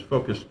again is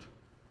focused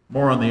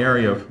more on the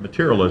area of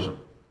materialism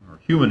or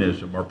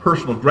humanism or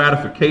personal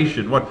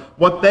gratification,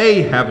 what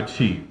they have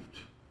achieved.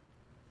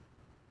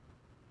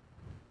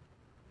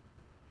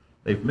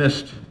 They've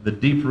missed the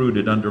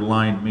deep-rooted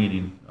underlying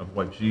meaning of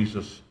what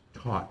Jesus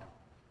taught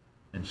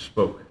and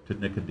spoke to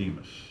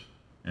Nicodemus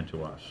and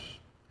to us.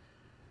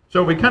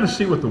 So we kind of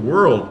see what the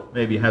world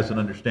maybe has an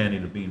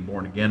understanding of being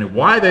born again and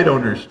why they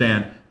don't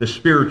understand the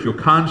spiritual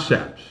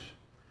concepts.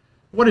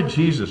 What did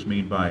Jesus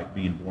mean by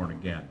being born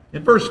again?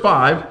 In verse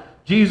 5,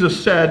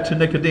 Jesus said to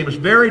Nicodemus,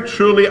 "Very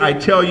truly I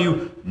tell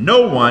you,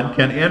 no one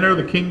can enter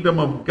the kingdom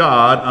of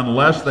God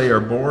unless they are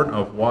born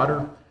of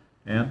water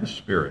and the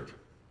Spirit."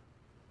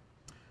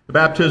 The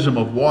baptism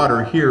of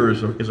water here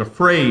is a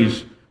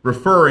phrase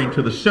referring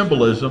to the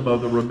symbolism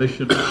of the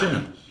remission of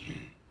sins.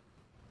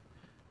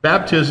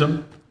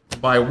 Baptism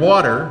by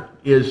water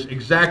is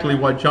exactly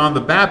what John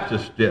the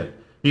Baptist did.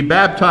 He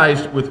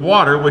baptized with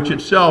water, which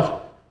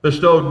itself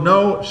bestowed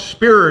no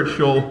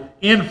spiritual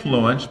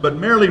influence, but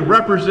merely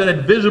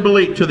represented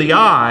visibly to the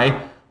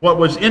eye what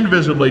was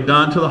invisibly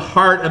done to the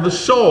heart and the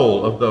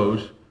soul of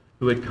those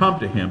who had come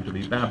to him to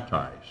be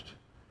baptized.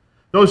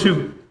 Those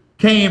who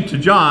came to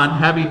John,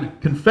 having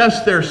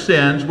confessed their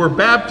sins, were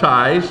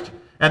baptized,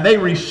 and they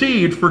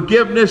received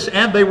forgiveness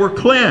and they were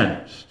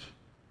cleansed.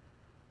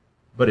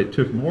 But it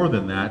took more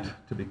than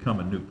that to become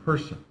a new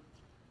person.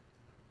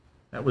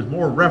 That was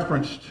more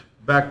referenced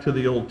back to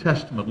the Old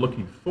Testament,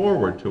 looking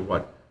forward to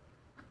what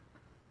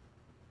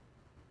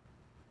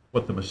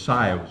the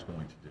Messiah was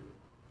going to do.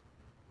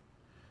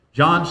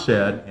 John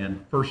said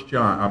in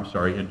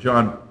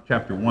John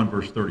chapter 1,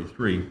 verse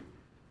 33,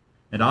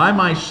 "And I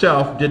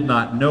myself did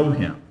not know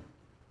him,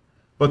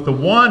 but the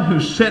one who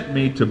sent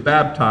me to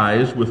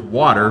baptize with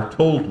water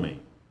told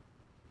me."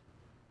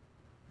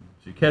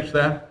 Did you catch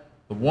that?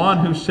 The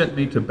one who sent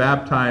me to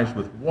baptize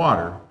with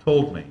water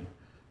told me,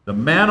 "The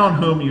man on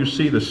whom you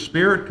see the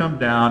Spirit come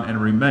down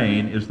and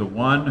remain is the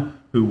one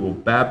who will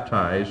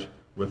baptize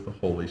with the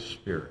Holy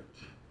Spirit."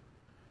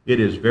 It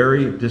is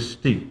very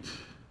distinct.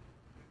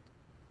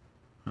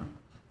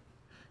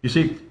 You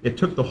see, it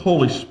took the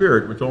Holy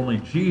Spirit, which only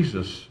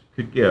Jesus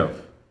could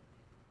give,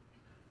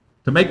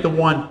 to make the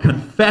one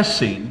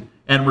confessing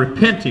and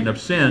repenting of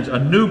sins a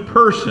new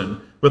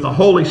person with the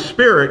Holy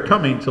Spirit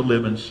coming to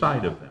live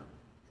inside of them.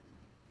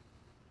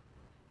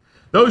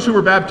 Those who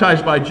were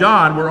baptized by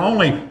John were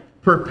only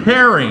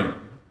preparing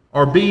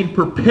or being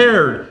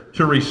prepared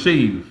to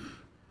receive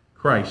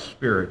Christ's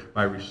Spirit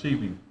by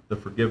receiving the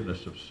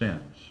forgiveness of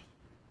sins.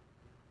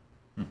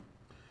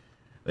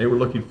 They were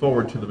looking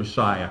forward to the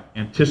Messiah,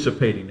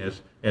 anticipating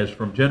as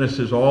from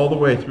Genesis all the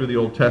way through the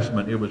Old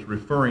Testament, it was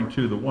referring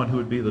to the one who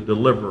would be the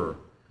deliverer,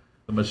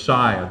 the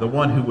Messiah, the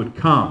one who would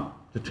come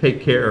to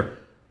take care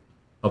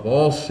of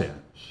all sins.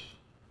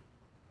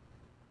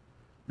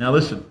 Now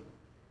listen,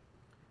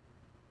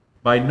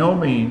 by no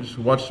means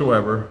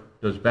whatsoever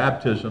does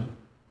baptism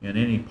in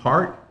any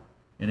part,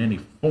 in any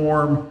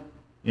form,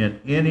 in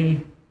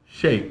any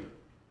shape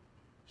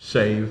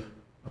save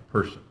a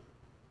person.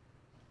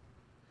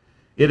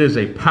 It is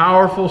a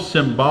powerful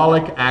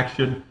symbolic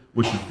action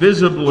which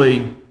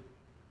visibly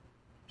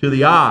to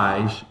the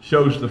eyes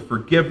shows the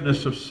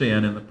forgiveness of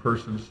sin in the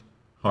person's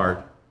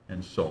heart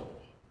and soul.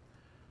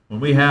 When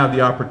we have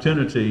the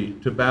opportunity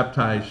to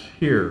baptize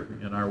here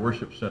in our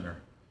worship center,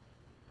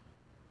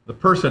 the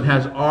person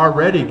has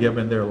already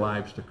given their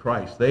lives to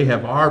Christ. They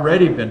have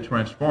already been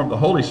transformed. The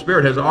Holy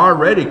Spirit has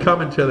already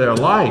come into their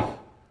life.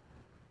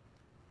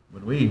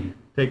 When we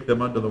take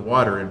them under the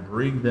water and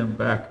bring them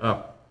back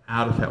up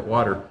out of that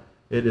water,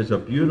 it is a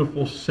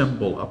beautiful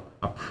symbol,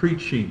 a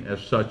preaching as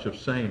such of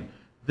saying,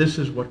 this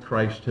is what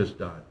Christ has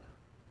done.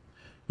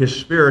 His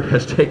Spirit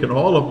has taken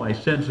all of my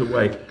sins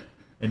away.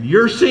 And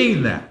you're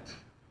seeing that.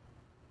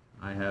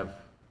 I have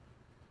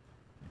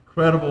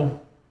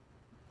incredible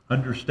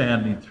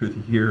understanding through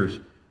the years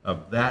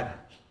of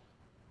that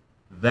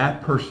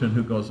person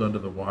who goes under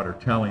the water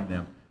telling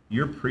them,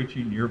 you're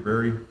preaching your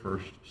very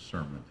first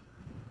sermon.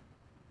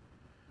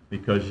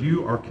 Because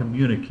you are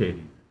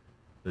communicating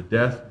the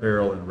death,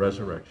 burial, and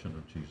resurrection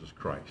of Jesus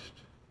Christ.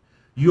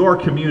 You are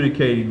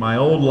communicating my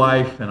old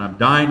life, and I'm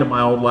dying to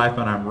my old life,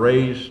 and I'm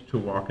raised to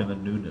walk in the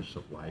newness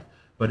of life.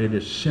 But it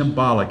is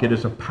symbolic. It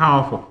is a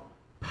powerful,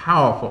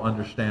 powerful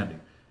understanding.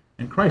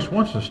 And Christ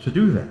wants us to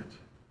do that.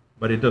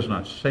 But it does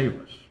not save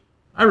us.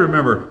 I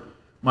remember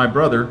my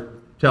brother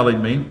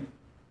telling me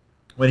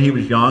when he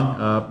was young,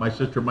 my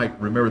sister might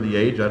remember the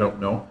age, I don't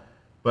know,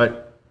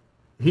 but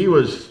he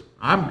was,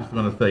 I'm just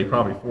going to say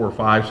probably 4 or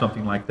 5,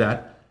 something like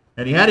that,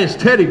 and he had his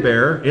teddy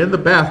bear in the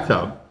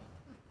bathtub,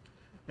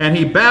 and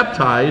he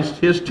baptized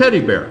his teddy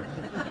bear.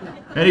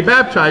 And he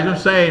baptized him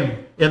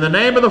saying, in the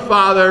name of the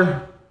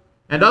Father,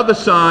 and of the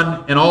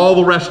Son, and all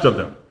the rest of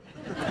them.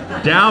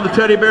 Down the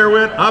teddy bear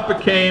went, up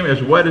it came,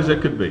 as wet as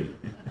it could be.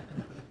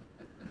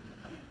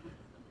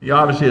 He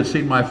obviously had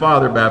seen my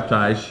father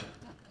baptized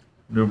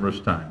numerous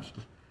times.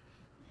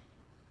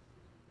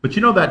 But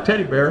you know, that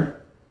teddy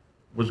bear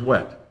was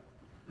wet,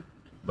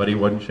 but he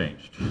wasn't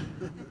changed.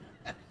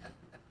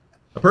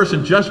 A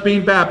person just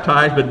being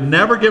baptized but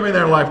never giving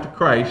their life to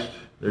Christ,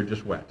 they're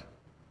just wet.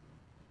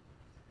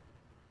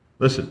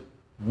 Listen,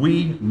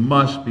 we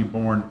must be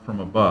born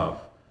from above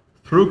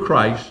through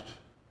Christ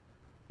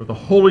with the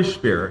Holy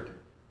Spirit,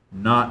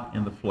 not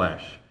in the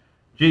flesh.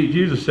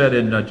 Jesus said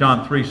in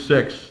John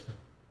 3:6,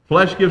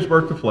 flesh gives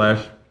birth to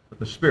flesh, but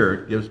the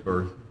Spirit gives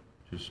birth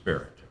to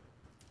spirit.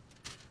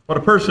 What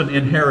a person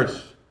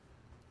inherits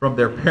from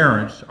their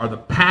parents are the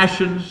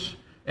passions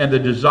and the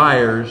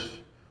desires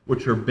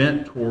which are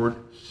bent toward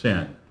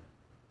sin.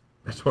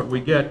 That's what we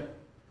get.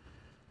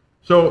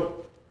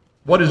 So,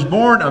 what is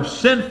born of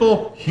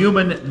sinful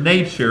human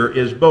nature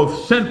is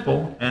both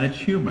sinful and it's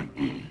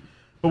human.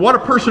 But what a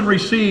person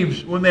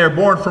receives when they are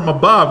born from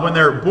above, when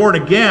they're born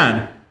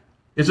again,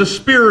 is a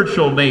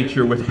spiritual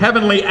nature with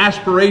heavenly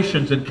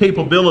aspirations and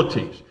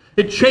capabilities.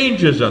 It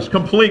changes us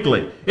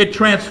completely. It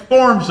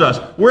transforms us.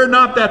 We're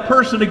not that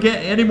person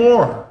again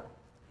anymore.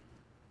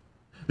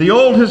 The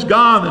old has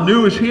gone, the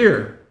new is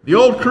here. The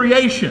old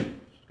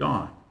creation is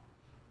gone,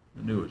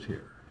 the new is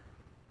here.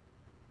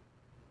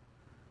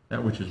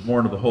 That which is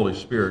born of the Holy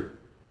Spirit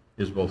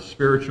is both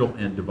spiritual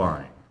and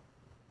divine.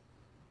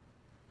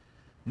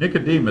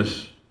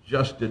 Nicodemus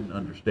just didn't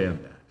understand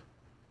that.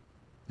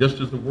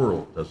 Just as the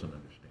world doesn't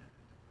understand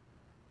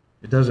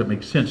it. It doesn't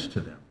make sense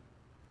to them.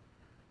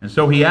 And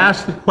so he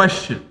asked the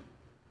question.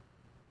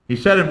 He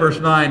said in verse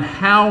 9,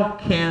 how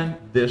can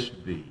this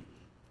be?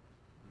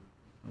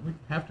 Well, we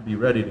have to be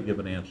ready to give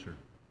an answer.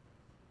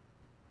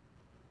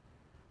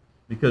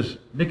 Because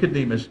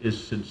Nicodemus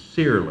is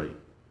sincerely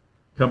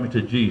coming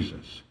to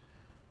Jesus.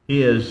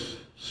 He is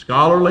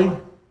scholarly.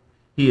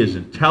 He is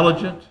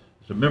intelligent.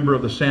 He's a member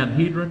of the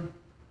Sanhedrin.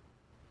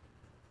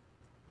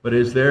 But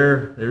there's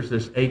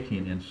this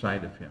aching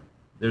inside of him.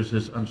 There's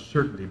this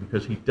uncertainty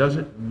because he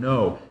doesn't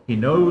know. He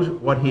knows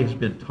what he has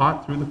been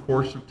taught through the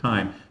course of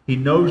time. He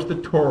knows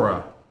the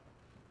Torah.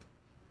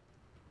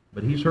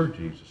 But he's heard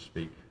Jesus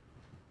speak.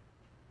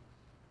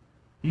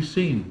 He's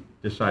seen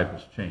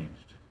disciples changed.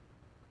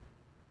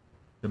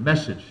 The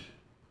message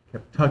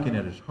kept tugging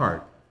at his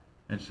heart.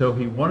 And so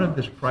he wanted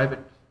this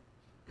private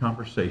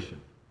conversation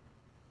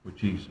with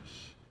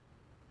Jesus.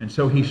 And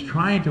so he's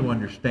trying to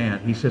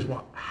understand. He says,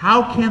 well,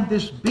 how can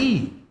this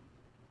be?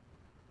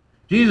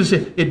 Jesus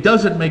said, it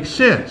doesn't make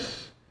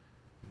sense.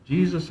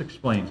 Jesus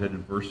explains it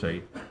in verse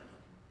 8.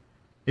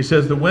 He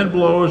says, the wind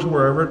blows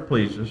wherever it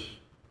pleases.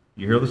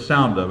 You hear the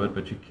sound of it,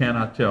 but you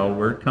cannot tell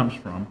where it comes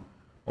from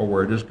or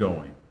where it is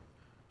going.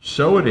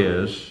 So it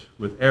is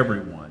with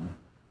everyone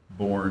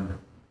born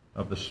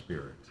of the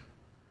Spirit.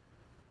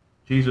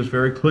 Jesus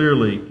very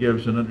clearly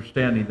gives an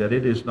understanding that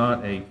it is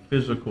not a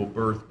physical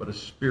birth, but a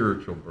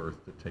spiritual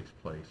birth that takes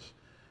place.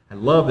 I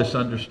love this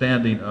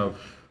understanding of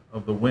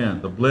the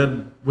wind. The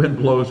wind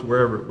blows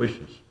wherever it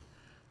wishes.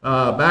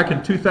 Back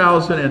in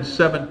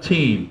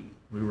 2017,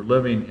 we were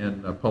living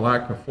in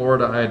Palatka,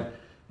 Florida. I had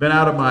been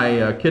out of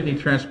my kidney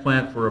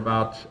transplant for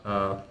about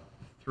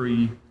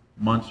 3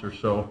 months or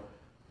so,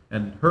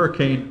 and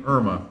Hurricane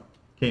Irma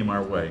came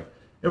our way.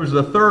 It was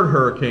the third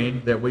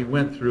hurricane that we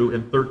went through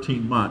in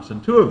 13 months,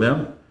 and 2 of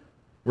them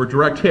were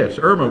direct hits.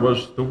 Irma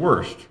was the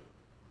worst.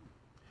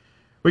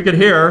 We could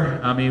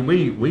hear,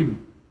 we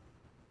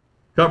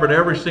covered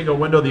every single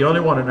window, the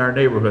only one in our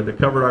neighborhood that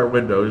covered our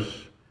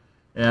windows,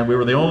 and we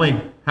were the only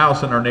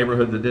house in our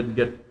neighborhood that didn't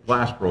get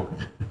glass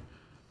broken.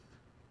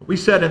 We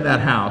sat in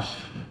that house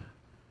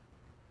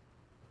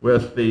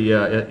with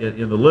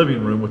in the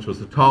living room, which was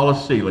the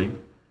tallest ceiling,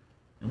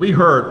 and we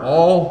heard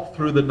all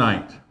through the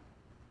night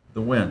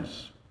the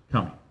winds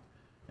coming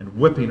and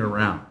whipping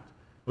around.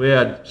 We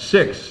had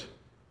 6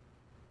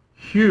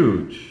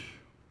 huge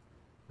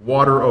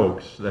water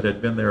oaks that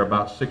had been there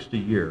about 60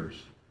 years,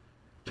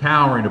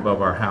 towering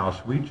above our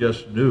house. We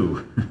just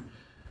knew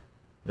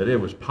that it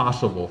was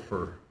possible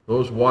for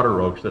those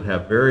water oaks that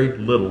have very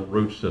little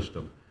root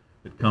system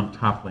to come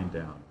toppling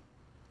down.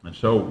 And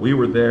so we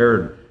were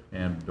there,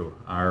 and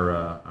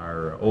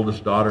our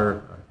oldest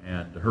daughter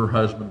and her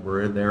husband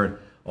were in there, and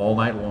all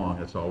night long,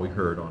 that's all we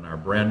heard on our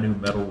brand new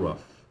metal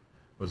roof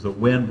was the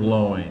wind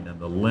blowing and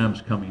the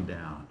limbs coming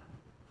down.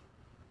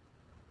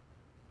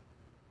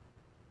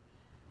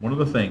 One of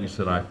the things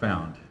that I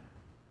found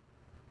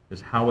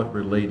is how it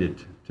related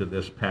to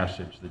this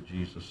passage that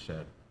Jesus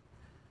said.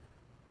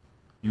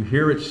 You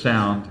hear its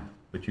sound,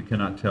 but you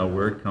cannot tell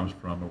where it comes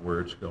from or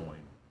where it's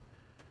going.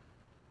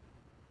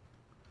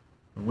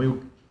 When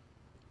we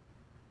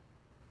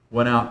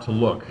went out to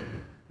look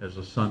as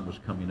the sun was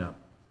coming up,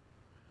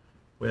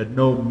 we had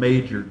no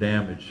major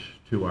damage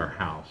to our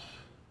house.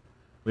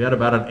 We had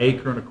about 1.25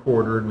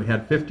 acres, and we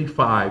had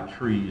 55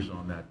 trees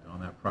on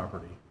that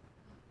property.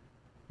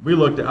 We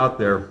looked out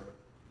there.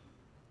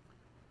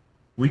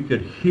 We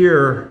could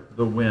hear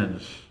the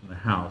winds in the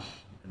house.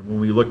 And when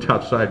we looked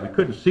outside, we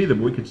couldn't see them,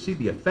 but we could see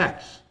the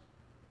effects.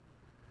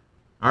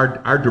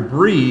 Our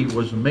debris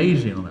was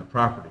amazing on that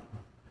property.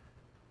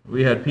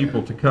 We had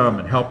people to come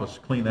and help us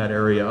clean that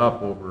area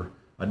up over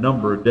a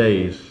number of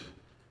days.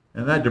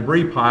 And that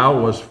debris pile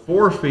was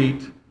 4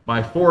 feet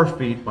by 4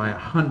 feet by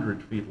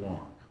 100 feet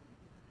long.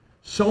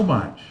 So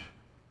much.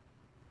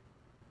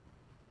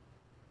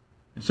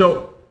 And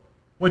so,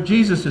 what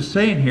Jesus is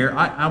saying here,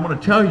 I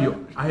want to tell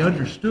you, I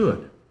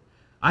understood.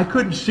 I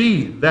couldn't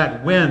see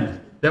that wind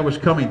that was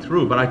coming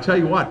through, but I tell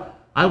you what,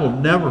 I will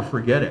never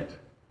forget it.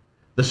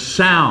 The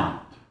sound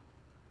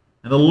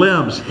and the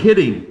limbs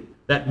hitting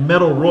that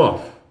metal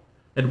roof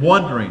and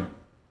wondering,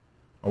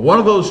 are one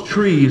of those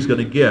trees going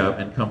to give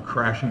and come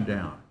crashing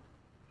down?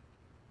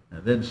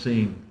 And then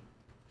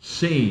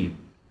seeing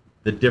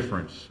the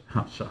difference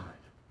outside.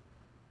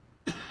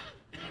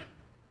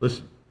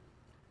 Listen,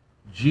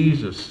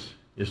 Jesus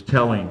is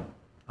telling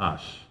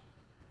us,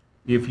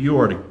 if you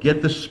are to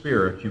get the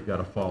Spirit, you've got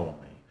to follow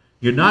me.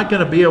 You're not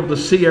going to be able to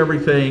see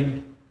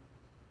everything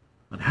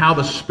and how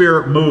the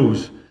Spirit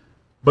moves,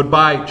 but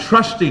by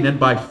trusting and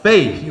by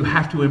faith, you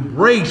have to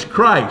embrace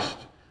Christ.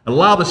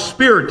 Allow the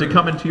Spirit to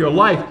come into your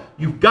life.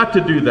 You've got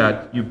to do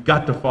that. You've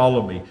got to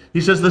follow me. He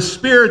says, the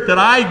Spirit that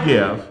I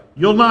give,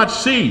 you'll not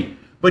see,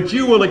 but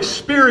you will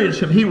experience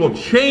Him. He will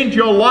change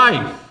your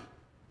life.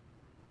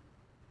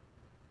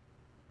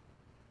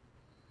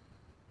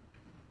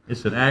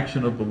 It's an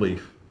action of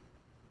belief.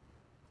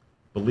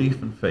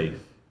 Belief and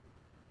faith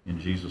in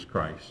Jesus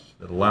Christ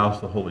that allows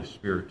the Holy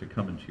Spirit to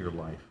come into your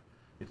life.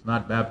 It's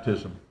not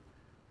baptism.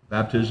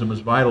 Baptism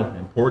is vital,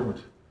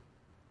 important.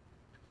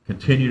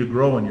 Continue to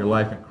grow in your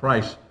life in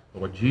Christ.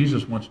 But what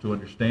Jesus wants to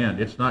understand,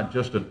 it's not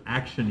just an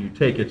action you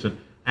take, it's an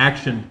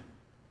action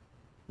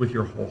with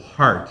your whole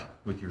heart,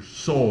 with your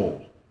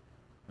soul.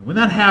 And when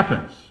that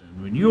happens,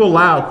 and when you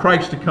allow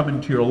Christ to come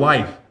into your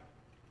life,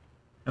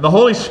 and the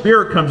Holy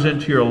Spirit comes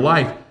into your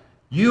life,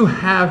 you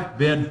have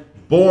been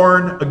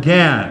born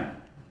again.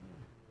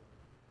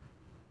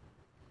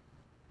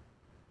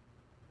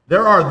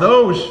 There are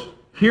those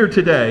here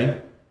today,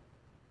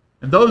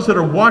 and those that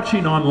are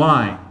watching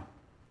online,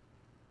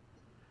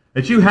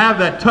 that you have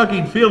that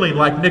tugging feeling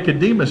like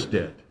Nicodemus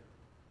did.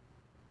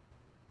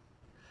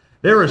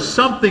 There is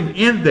something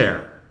in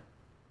there,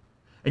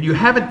 and you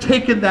haven't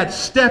taken that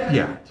step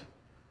yet.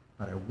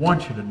 But I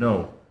want you to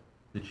know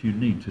that you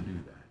need to do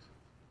that.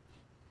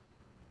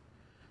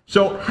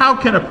 So how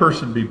can a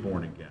person be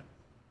born again?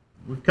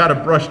 We've kind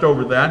of brushed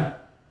over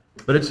that,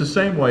 but it's the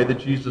same way that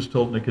Jesus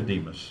told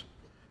Nicodemus.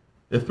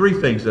 There are 3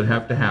 things that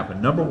have to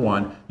happen. Number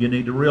 1, you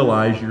need to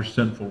realize your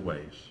sinful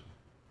ways.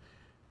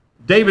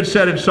 David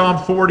said in Psalm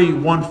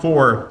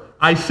 41:4,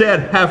 I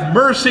said, have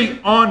mercy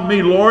on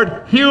me,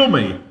 Lord, heal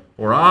me,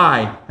 for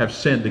I have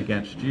sinned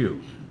against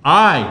you.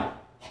 I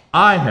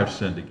have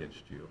sinned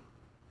against you.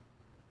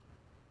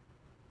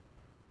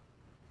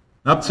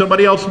 Not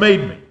somebody else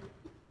made me.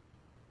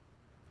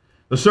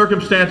 The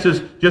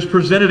circumstances just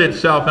presented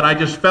itself and I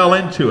just fell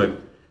into it.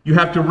 You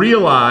have to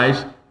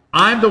realize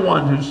I'm the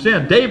one who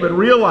sinned. David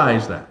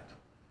realized that.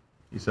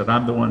 He said,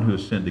 I'm the one who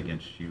has sinned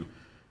against you.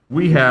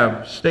 we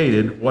have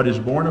stated what is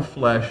born of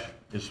flesh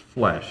is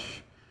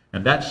flesh.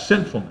 And that's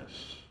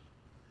sinfulness.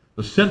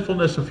 The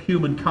sinfulness of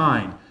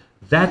humankind.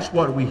 That's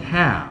what we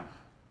have.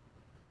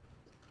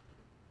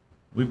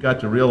 We've got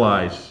to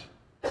realize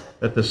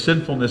that the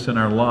sinfulness in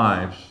our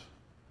lives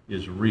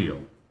is real.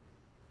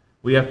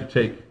 We have to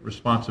take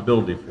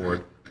responsibility for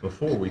it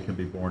before we can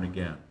be born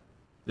again.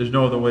 There's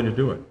no other way to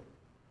do it.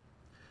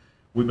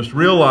 We must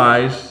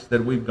realize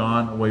that we've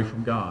gone away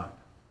from God.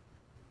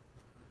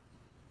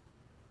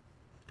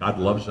 God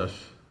loves us,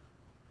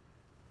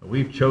 but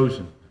we've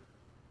chosen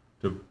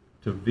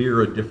to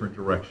veer a different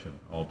direction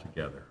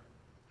altogether.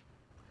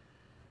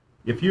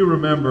 If you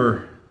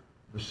remember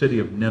the city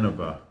of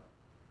Nineveh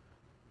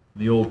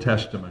in the Old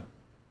Testament,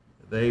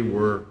 they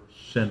were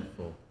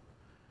sinful.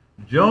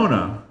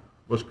 Jonah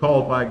was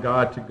called by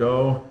God to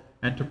go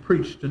and to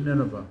preach to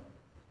Nineveh.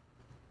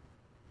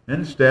 And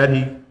instead,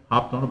 he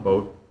hopped on a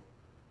boat,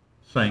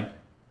 sank,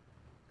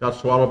 got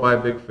swallowed by a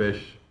big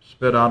fish,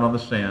 spit out on the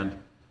sand,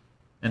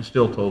 and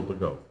still told to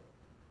go.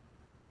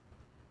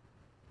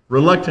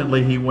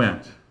 Reluctantly, he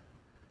went.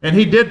 And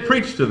he did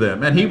preach to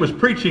them, and he was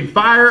preaching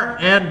fire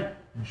and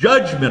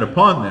judgment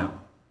upon them.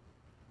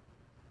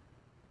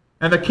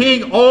 And the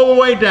king, all the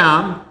way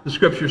down, the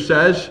scripture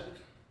says,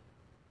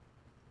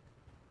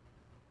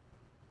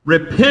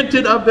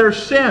 repented of their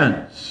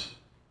sins.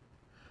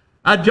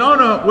 Now,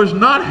 Jonah was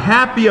not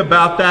happy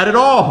about that at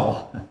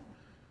all,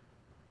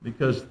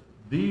 because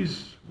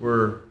these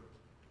were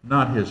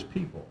not his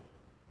people.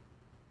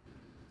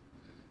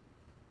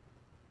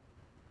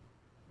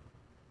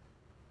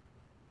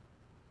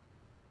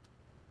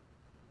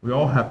 We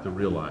all have to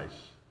realize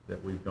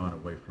that we've gone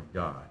away from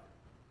God.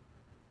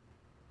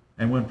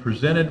 And when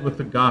presented with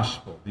the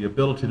gospel, the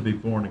ability to be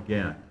born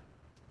again,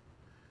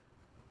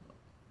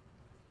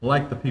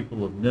 like the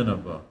people of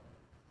Nineveh,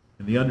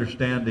 and the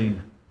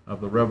understanding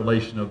of the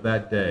revelation of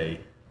that day,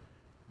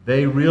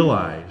 they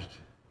realized,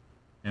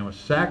 and with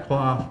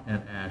sackcloth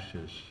and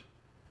ashes,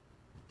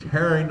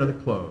 tearing of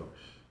the clothes,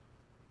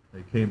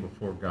 they came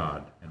before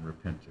God and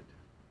repented.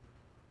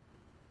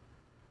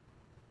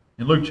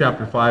 In Luke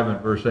chapter 5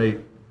 and verse 8,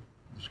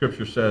 the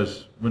scripture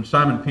says, when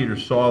Simon Peter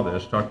saw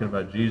this, talking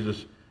about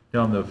Jesus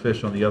telling the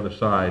fish on the other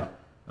side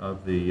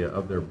of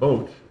their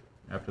boat,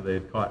 after they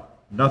had caught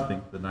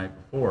nothing the night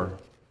before,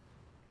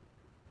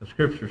 the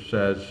scripture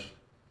says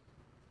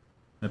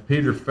that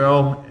Peter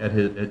fell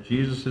at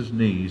Jesus'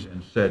 knees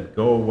and said,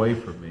 "Go away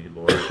from me,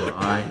 Lord, for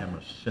I am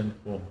a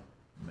sinful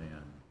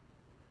man."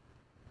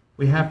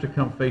 We have to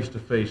come face to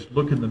face,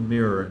 look in the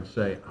mirror, and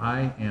say,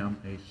 I am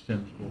a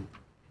sinful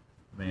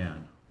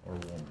man or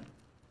woman.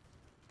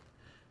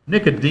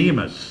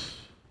 Nicodemus,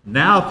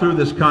 now through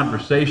this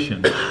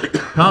conversation,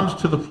 comes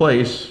to the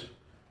place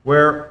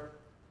where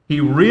he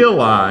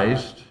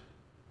realized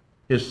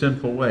his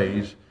sinful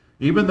ways.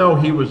 Even though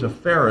he was a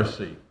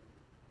Pharisee,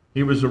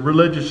 he was a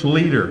religious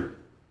leader,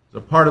 a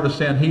part of the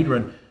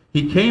Sanhedrin,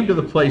 he came to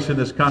the place in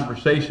this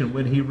conversation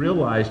when he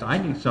realized, I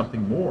need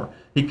something more.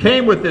 He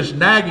came with this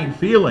nagging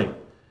feeling.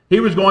 He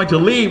was going to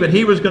leave and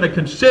he was going to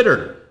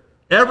consider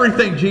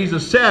everything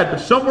Jesus said, but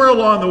somewhere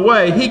along the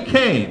way, he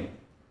came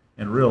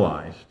and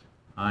realized,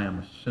 I am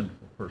a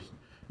sinful person.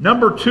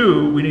 Number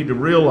two, we need to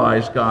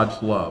realize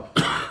God's love.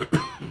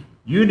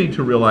 You need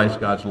to realize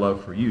God's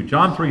love for you.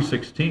 John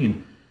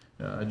 3:16,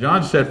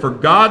 John said, "For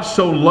God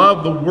so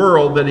loved the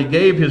world that he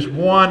gave his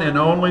one and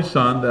only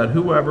Son, that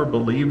whoever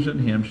believes in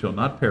him shall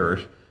not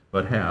perish,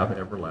 but have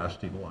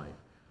everlasting life."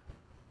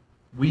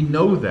 We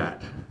know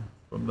that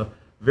from the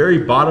very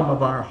bottom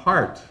of our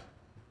heart.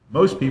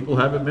 Most people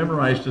have it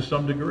memorized to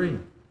some degree.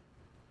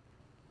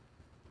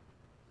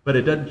 But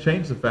it doesn't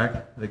change the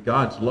fact that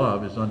God's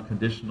love is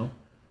unconditional,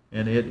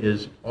 and it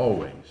is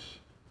always.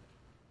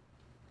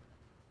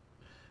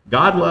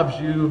 God loves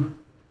you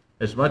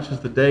as much as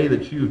the day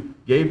that you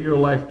gave your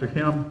life to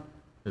him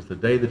is the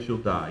day that you'll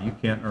die. You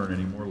can't earn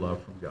any more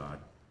love from God.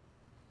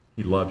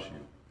 He loves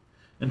you.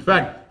 In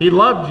fact, he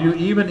loved you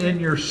even in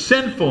your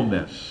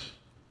sinfulness.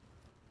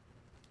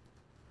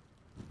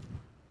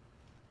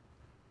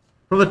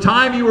 From the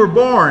time you were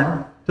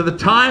born to the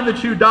time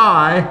that you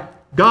die,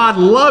 God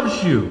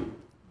loves you.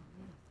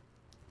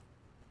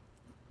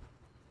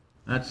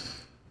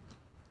 That's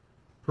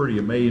pretty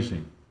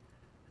amazing,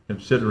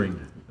 considering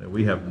that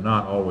we have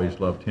not always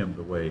loved him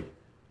the way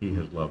he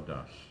has loved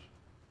us.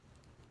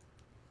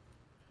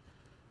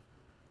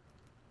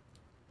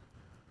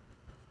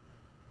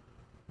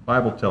 The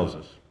Bible tells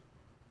us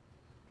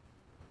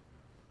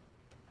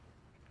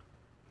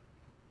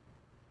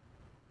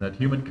that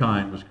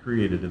humankind was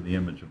created in the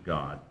image of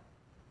God.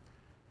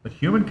 But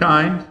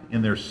humankind,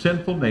 in their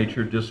sinful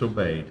nature,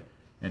 disobeyed.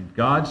 And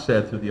God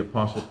said through the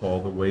Apostle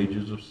Paul, the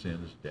wages of sin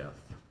is death.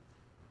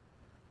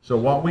 So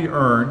what we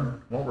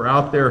earn, what we're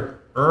out there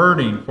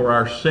earning for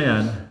our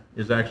sin,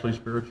 is actually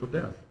spiritual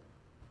death.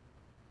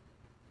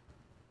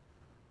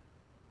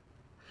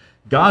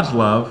 God's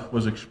love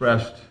was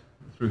expressed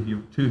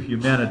to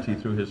humanity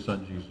through his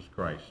Son, Jesus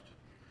Christ.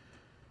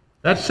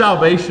 That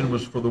salvation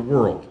was for the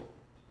world,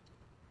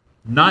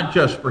 not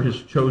just for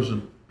his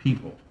chosen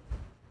people.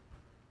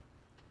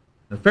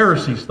 The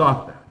Pharisees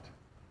thought that.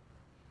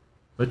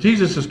 But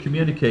Jesus is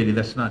communicating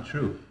that's not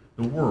true.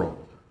 The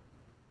world.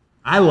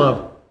 I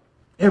love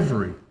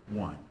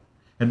everyone.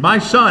 And my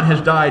Son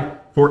has died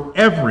for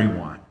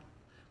everyone.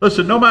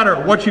 Listen, no matter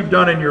what you've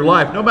done in your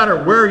life, no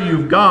matter where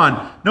you've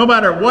gone, no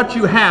matter what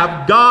you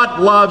have, God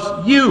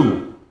loves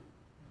you.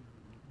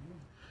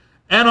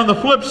 And on the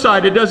flip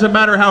side, it doesn't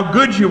matter how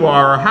good you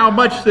are, or how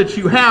much that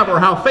you have, or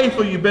how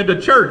faithful you've been to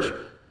church.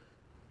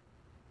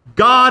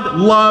 God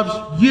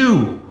loves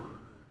you.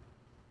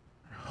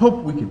 I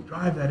hope we can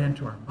drive that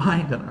into our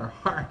mind and our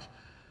hearts,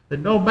 that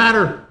no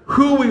matter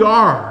who we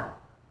are,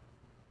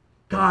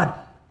 God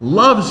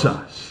loves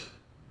us.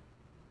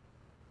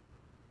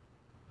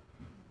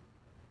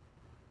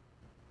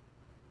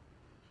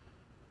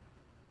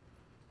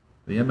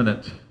 The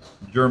eminent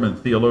German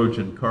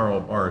theologian Karl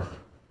Barth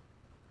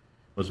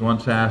was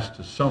once asked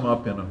to sum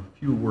up in a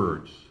few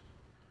words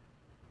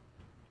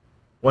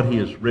what he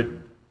has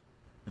written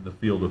in the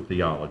field of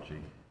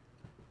theology.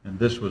 And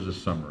this was a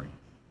summary.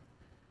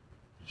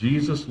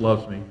 Jesus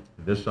loves me,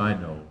 this I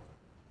know,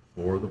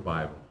 for the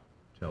Bible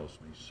tells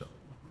me so.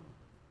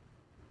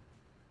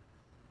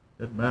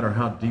 Doesn't matter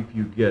how deep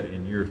you get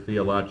in your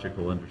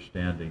theological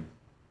understanding,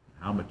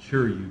 how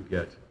mature you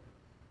get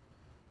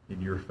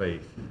in your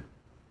faith,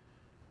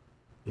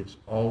 it's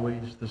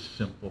always the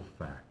simple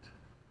fact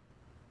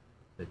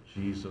that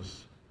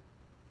Jesus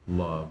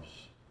loves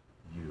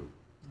you.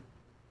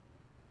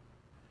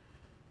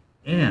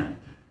 And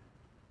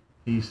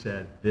he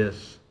said,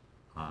 this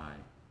I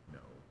know.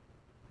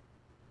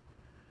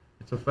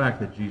 It's a fact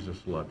that Jesus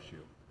loves you.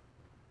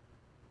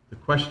 The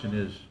question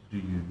is, do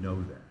you know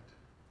that?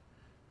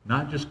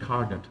 Not just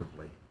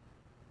cognitively,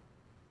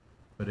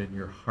 but in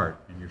your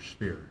heart and your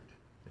spirit.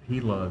 That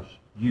he loves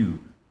you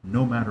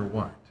no matter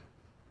what.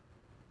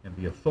 And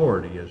the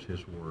authority is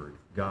his word,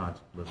 God's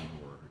living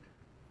word.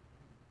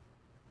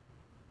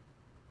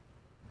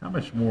 How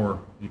much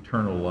more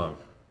eternal love?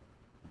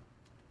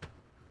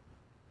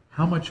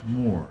 How much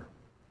more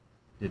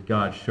did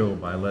God show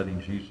by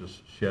letting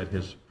Jesus shed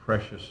his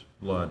precious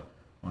blood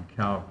on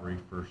Calvary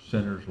for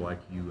sinners like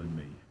you and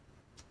me?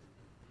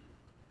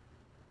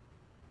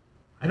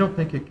 I don't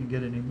think it can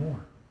get any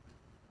more.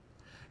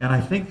 And I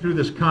think through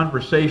this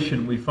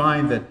conversation we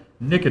find that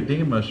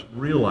Nicodemus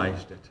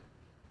realized it.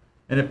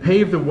 And it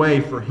paved the way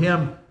for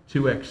him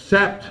to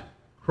accept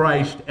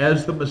Christ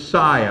as the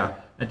Messiah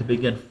and to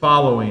begin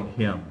following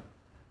him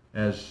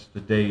as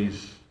the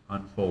days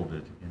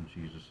unfolded in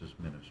Jesus'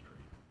 ministry.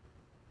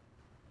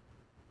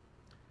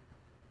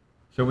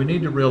 So we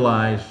need to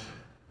realize,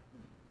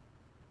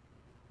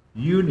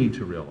 you need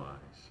to realize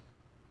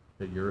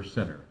that you're a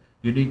sinner.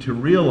 You need to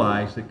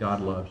realize that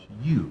God loves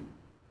you.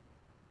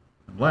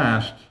 And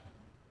last,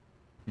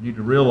 you need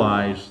to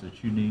realize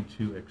that you need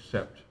to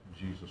accept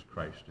Jesus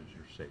Christ as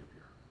your Savior.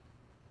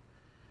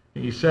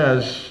 He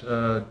says,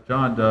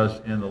 John does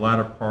in the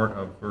latter part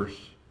of verse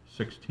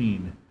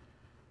 16,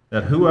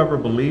 that whoever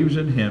believes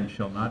in him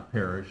shall not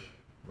perish,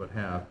 but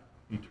have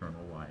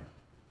eternal life.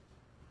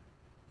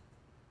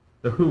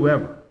 The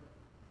whoever.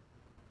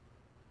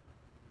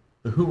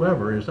 The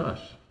whoever is us.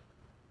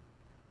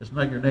 It's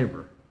not your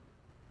neighbor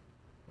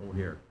over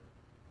here.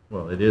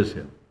 Well, it is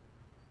him.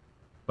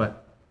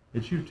 But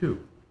it's you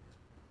too.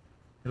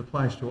 It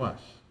applies to us.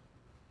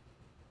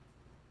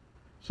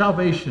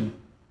 Salvation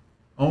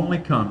only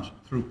comes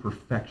through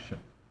perfection.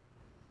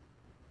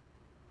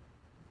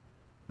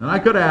 And I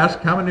could ask,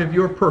 how many of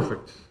you are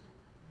perfect?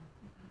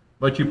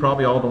 But you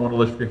probably all don't want to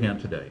lift your hand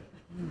today.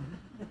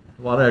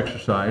 A lot of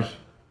exercise.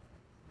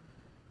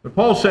 But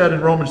Paul said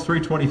in Romans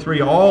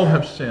 3:23, all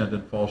have sinned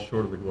and fall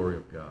short of the glory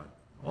of God.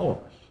 All of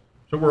us.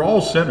 So we're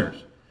all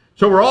sinners.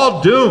 So we're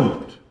all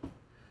doomed.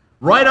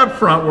 Right up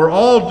front, we're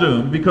all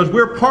doomed because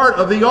we're part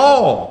of the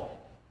all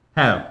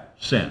have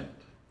sinned.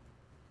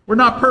 We're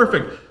not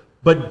perfect.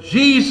 But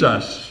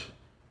Jesus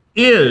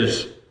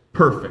is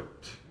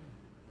perfect.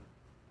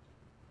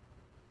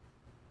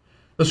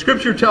 The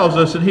scripture tells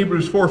us in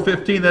Hebrews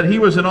 4:15 that he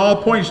was in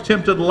all points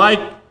tempted like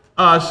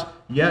us,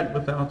 yet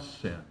without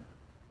sin.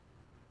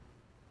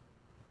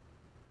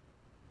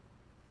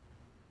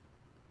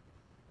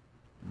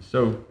 And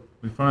so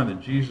we find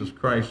that Jesus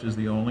Christ is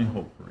the only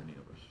hope for any of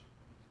us.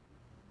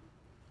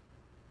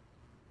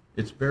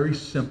 It's very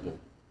simple.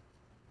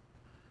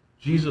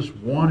 Jesus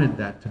wanted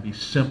that to be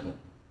simple.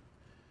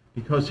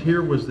 Because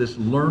here was this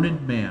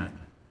learned man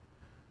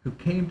who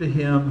came to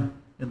him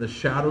in the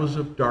shadows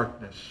of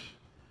darkness,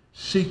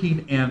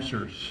 seeking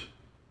answers.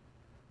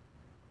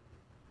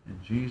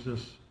 And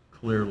Jesus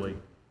clearly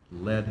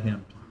led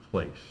him to the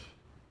place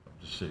of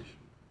decision.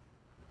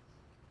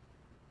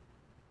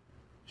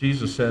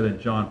 Jesus said in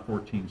John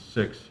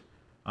 14:6,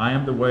 I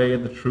am the way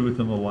and the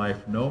truth and the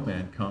life. No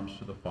man comes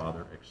to the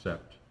Father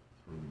except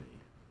through me.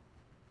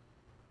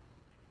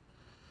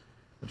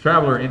 The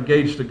traveler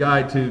engaged a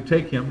guide to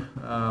take him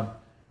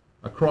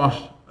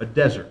across a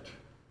desert.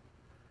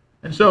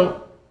 And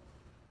so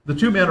the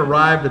two men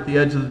arrived at the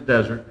edge of the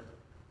desert,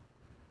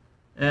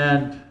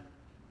 and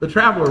the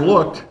traveler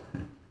looked,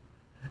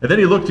 and then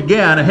he looked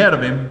again ahead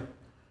of him,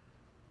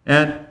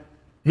 and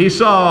he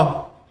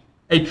saw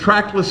a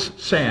trackless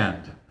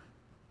sand.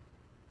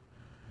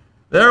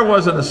 There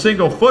wasn't a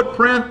single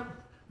footprint.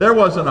 There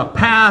wasn't a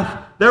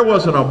path. There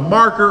wasn't a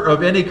marker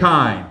of any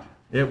kind.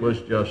 It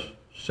was just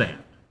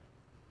sand.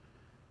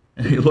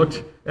 And he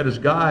looked at his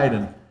guide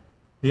and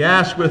he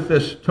asked with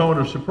this tone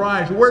of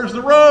surprise, "Where's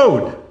the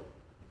road?"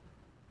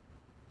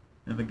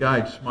 And the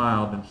guide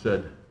smiled and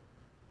said,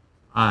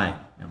 "I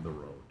am the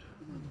road."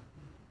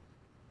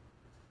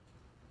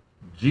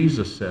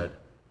 Jesus said,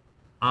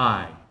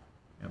 "I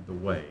am the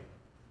way,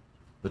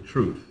 the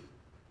truth,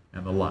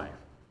 and the life.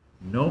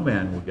 No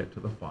man will get to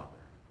the Father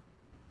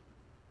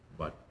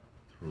but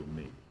through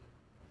me."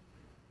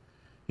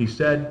 He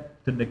said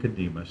to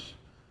Nicodemus,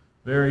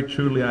 "Very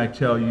truly I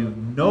tell you,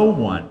 no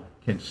one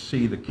can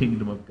see the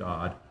kingdom of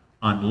God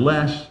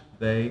unless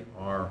they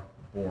are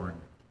born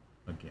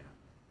again."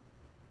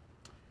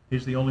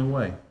 He's the only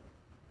way.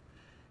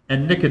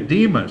 And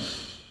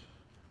Nicodemus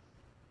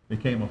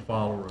became a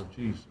follower of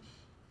Jesus.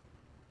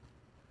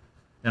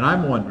 And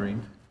I'm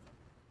wondering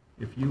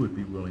if you would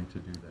be willing to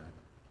do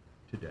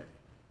that today.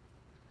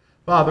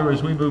 Father,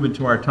 as we move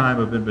into our time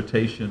of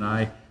invitation,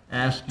 I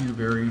ask you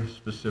very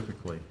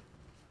specifically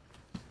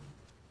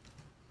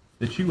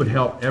that you would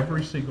help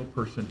every single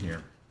person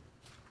here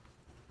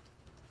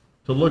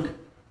to look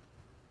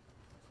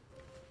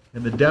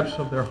in the depths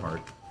of their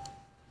heart.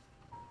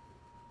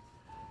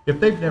 If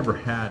they've never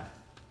had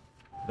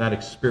that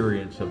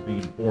experience of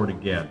being born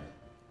again,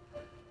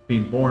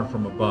 being born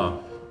from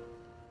above,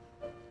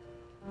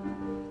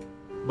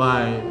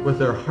 with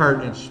their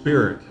heart and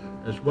spirit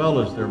as well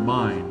as their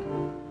mind,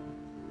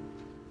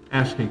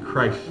 asking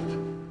Christ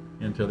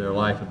into their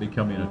life and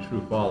becoming a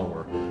true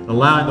follower,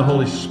 allowing the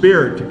Holy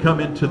Spirit to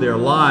come into their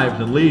lives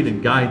and lead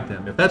and guide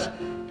them. If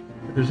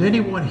there's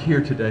anyone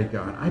here today,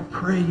 God, I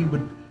pray you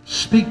would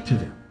speak to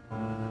them.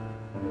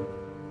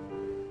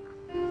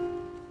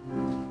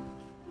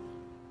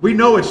 We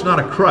know it's not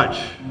a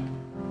crutch,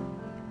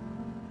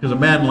 because a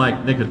man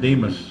like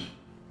Nicodemus,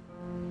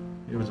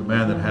 he was a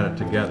man that had it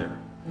together.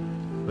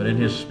 But in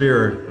his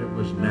spirit, it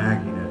was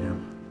nagging at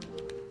him.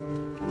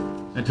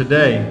 And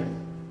today,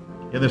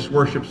 in this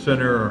worship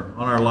center or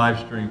on our live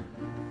stream,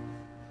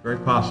 it's very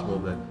possible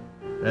that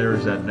there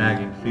is that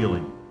nagging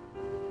feeling.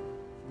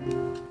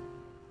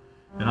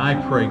 And I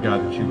pray,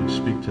 God, that you would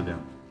speak to them.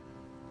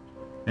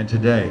 And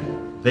today,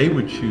 they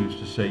would choose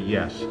to say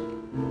yes.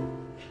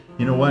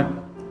 You know what?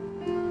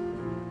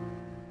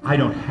 I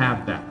don't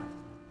have that,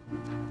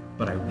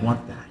 but I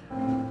want that.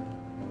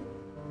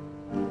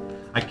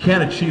 I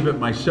can't achieve it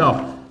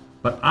myself,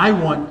 but I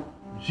want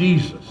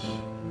Jesus,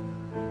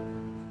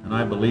 and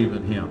I believe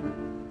in him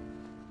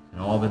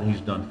and all that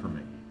he's done for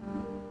me.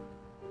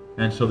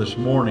 And so this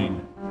morning,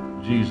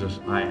 Jesus,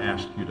 I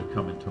ask you to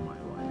come into my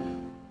life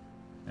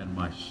and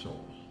my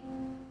soul,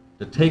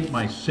 to take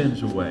my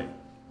sins away,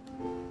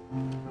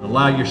 and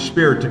allow your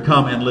Spirit to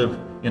come and live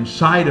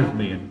inside of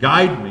me and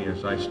guide me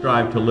as I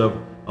strive to live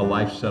a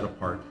life set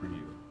apart for you.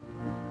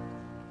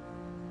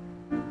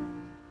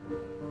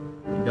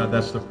 And God,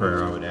 that's the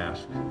prayer I would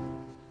ask.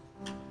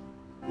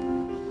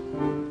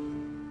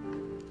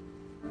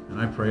 And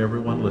I pray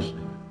everyone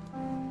listening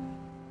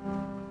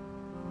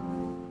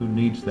who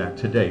needs that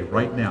today,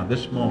 right now,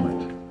 this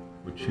moment,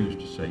 would choose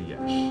to say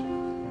yes.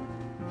 And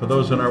for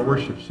those in our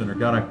worship center,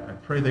 God, I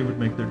pray they would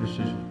make their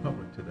decisions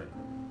public today.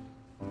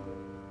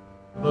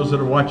 For those that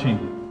are watching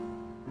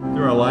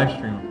through our live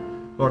stream,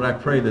 Lord, I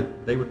pray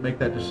that they would make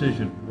that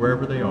decision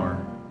wherever they are.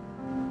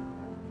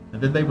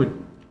 And then they would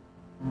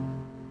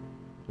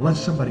let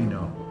somebody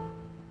know.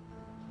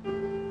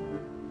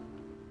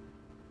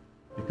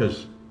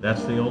 Because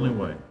that's the only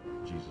way,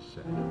 Jesus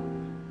said.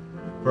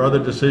 For other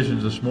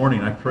decisions this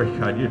morning, I pray,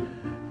 God, you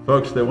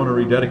folks that want to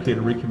rededicate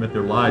and recommit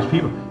their lives,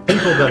 people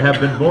that have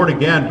been born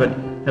again but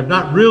have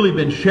not really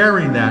been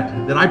sharing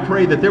that I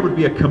pray that there would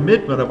be a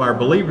commitment of our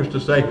believers to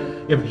say,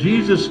 if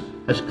Jesus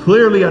has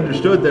clearly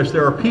understood this,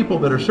 there are people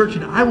that are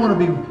searching. I want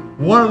to be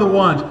one of the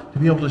ones to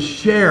be able to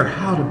share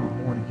how to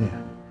be born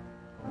again.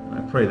 And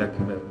I pray that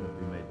commitment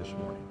will be made this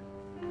morning.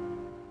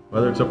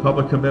 Whether it's a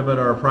public commitment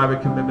or a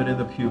private commitment in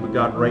the pew, but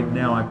God, right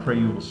now I pray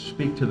you will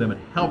speak to them and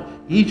help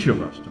each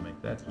of us to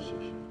make that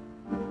decision.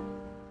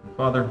 And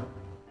Father,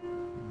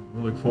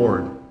 we look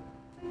forward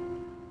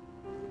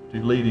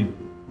to leading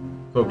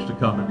folks to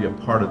come and be a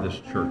part of this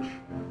church.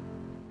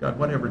 God,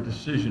 whatever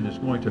decision is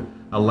going to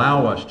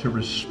allow us to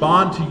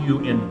respond to you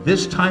in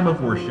this time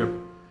of worship,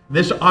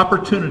 this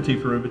opportunity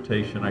for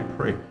invitation, I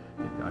pray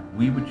that, God,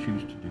 we would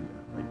choose to do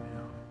that right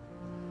now.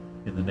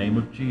 In the name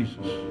of Jesus,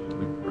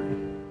 we pray.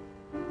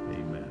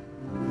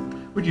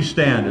 Amen. Would you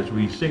stand as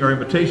we sing our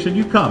invitation?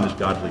 You come as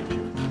God leads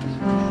you.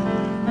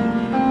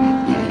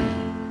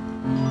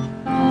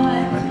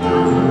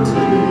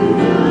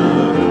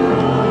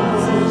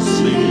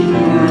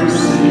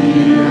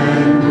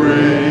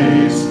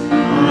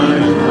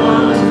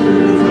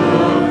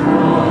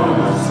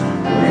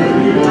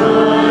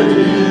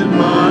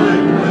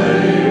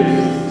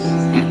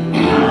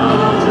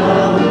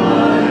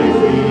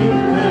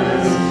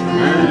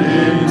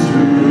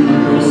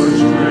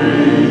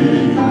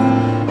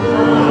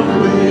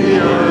 We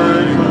are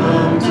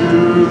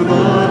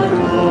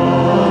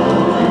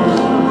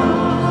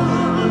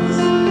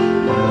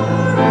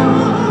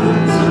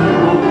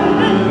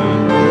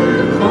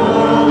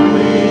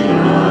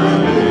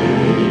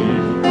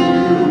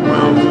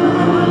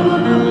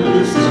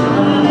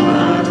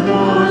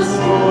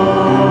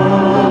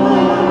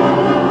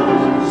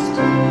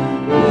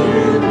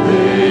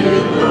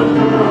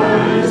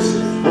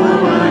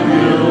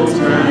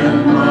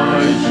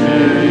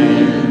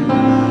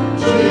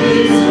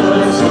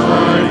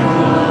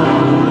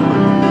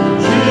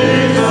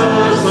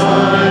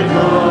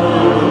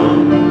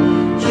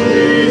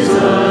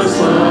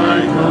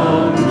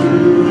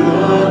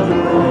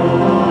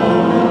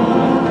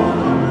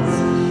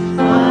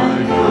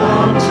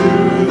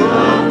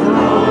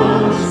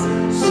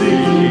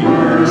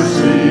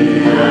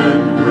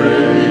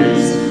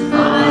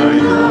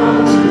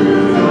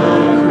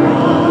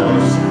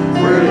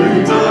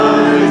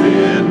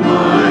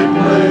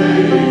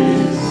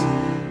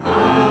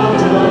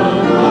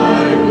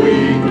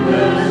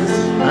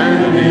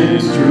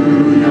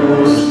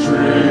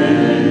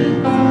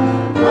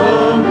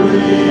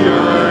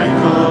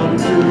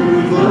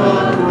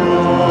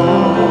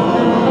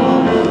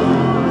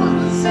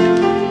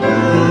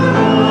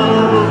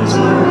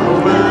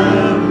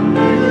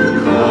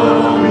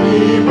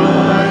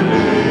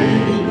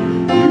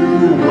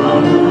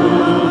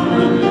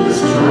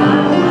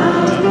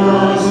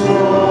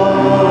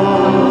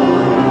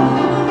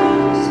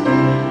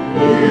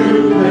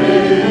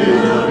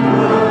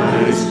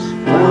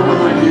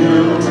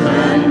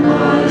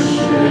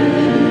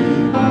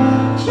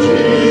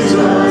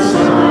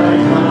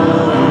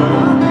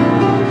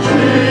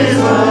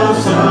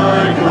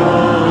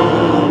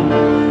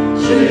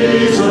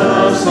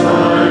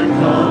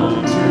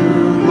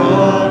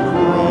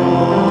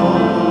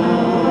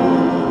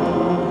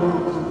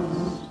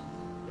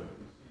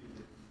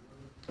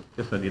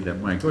need that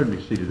mic. Go ahead and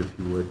be seated if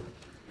you would.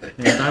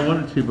 And I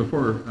wanted to,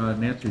 before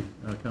Nancy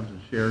comes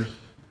and shares,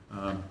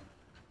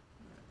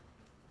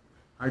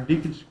 our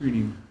deacon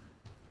screening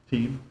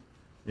team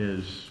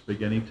is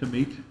beginning to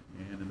meet,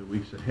 and in the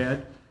weeks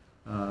ahead,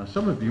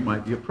 some of you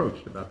might be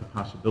approached about the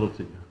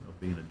possibility of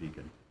being a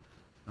deacon.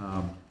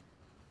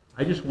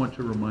 I just want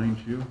to remind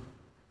you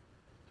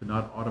to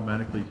not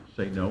automatically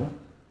say no.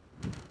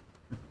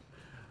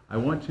 I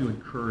want to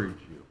encourage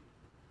you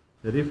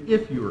that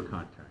if you are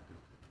contacted,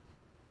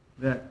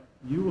 that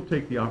you will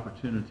take the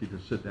opportunity to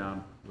sit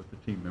down with the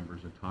team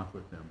members and talk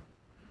with them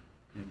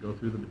and go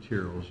through the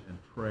materials and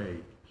pray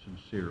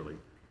sincerely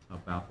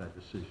about that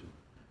decision.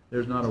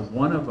 There's not a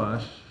one of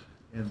us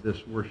in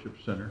this worship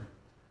center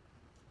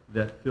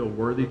that feel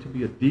worthy to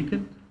be a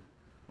deacon,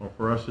 or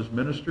for us as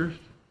ministers,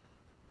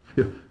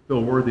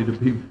 feel worthy to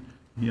be,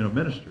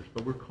 ministers,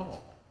 but we're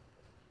called.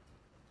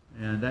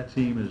 And that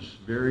team is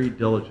very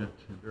diligent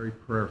and very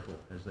prayerful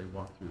as they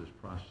walk through this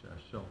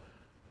process. So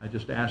I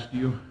just ask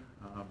you,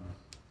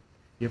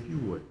 if you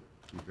would,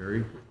 be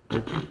very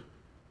open,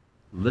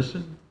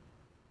 listen,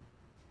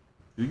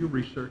 do your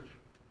research,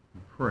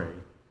 and pray,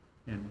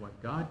 and what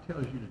God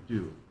tells you to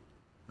do,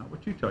 not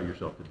what you tell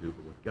yourself to do,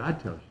 but what God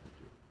tells you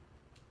to do,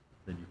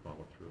 then you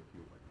follow through if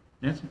you would.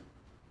 Nancy?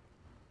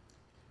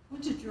 I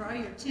want to draw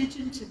your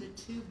attention to the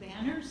two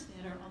banners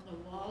that are on the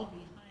wall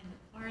behind the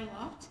choir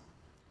loft.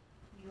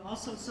 You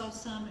also saw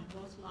some in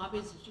both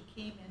lobbies as you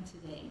came in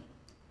today.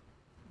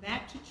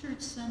 Back to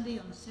Church Sunday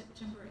on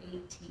September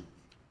 18th.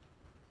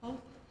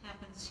 Hope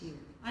happens here.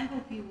 I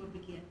hope you will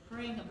begin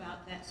praying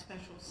about that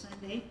special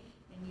Sunday,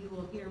 and you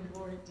will hear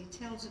more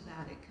details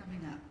about it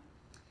coming up.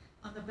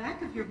 On the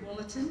back of your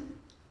bulletin,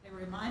 a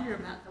reminder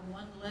about the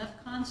One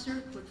Left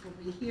concert, which will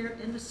be here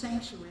in the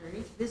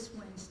sanctuary this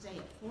Wednesday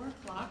at 4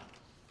 o'clock.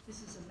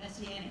 This is a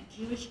Messianic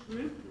Jewish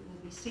group who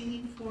will be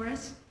singing for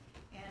us,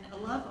 and a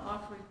love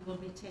offering will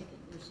be taken.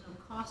 There's no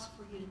cost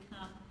for you to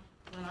come,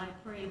 but I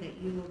pray that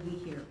you will be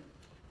here.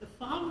 The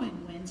following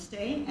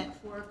Wednesday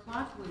at 4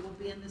 o'clock, we will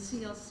be in the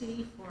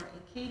CLC for a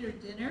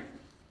catered dinner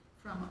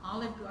from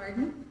Olive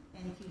Garden.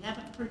 And if you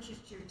haven't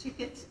purchased your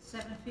tickets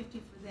at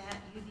 $7.50 for that,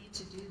 you need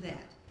to do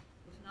that.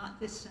 If not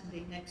this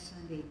Sunday, next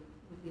Sunday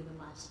will be the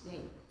last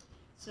day.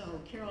 So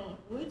Carol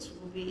Woods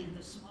will be in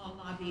the small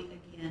lobby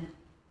again,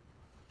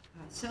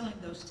 selling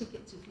those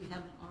tickets if you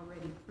haven't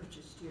already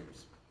purchased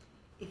yours.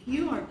 If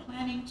you are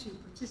planning to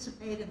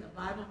participate in the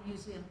Bible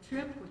Museum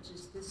trip, which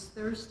is this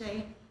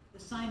Thursday, the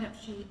sign-up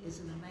sheet is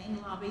in the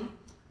main lobby.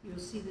 You'll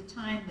see the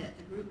time that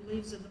the group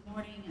leaves in the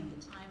morning and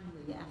the time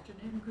the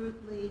afternoon group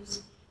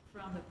leaves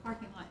from the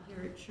parking lot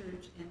here at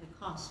church, and the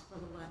cost for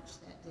the lunch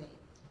that day.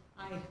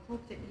 I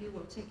hope that you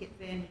will take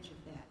advantage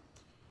of that.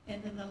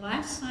 And then the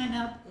last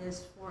sign-up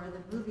is for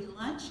the movie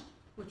lunch,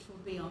 which will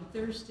be on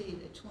Thursday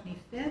the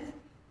 25th.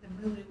 The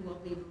movie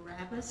will be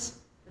Barabbas.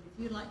 But if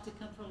you'd like to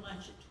come for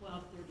lunch at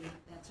 12:30,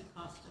 that's a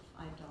cost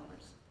of $5.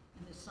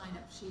 And the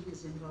sign-up sheet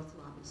is in both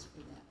lobbies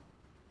for that.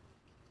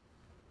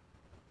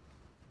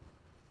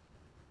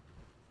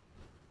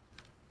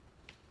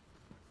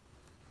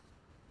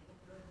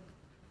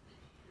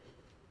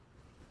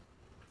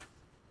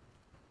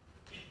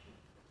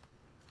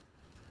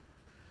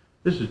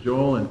 This is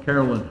Joel and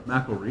Carolyn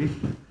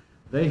McElreath.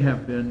 They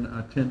have been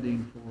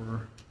attending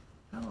for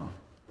how long?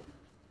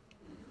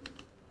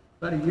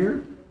 About a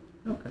year?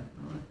 Okay,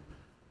 all right.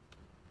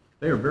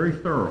 They are very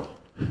thorough.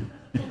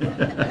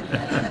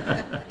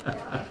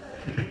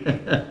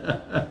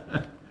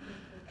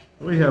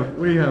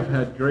 We have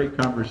had great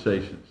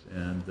conversations,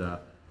 and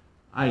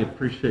I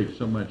appreciate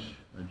so much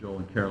Joel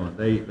and Carolyn.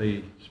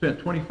 They spent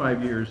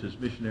 25 years as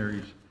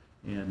missionaries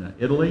in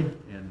Italy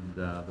and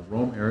the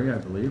Rome area, I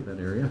believe, that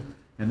area.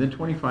 And then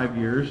 25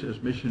 years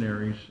as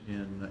missionaries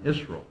in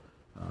Israel,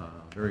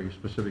 very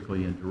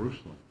specifically in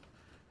Jerusalem.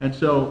 And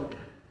so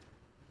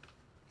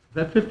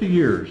that 50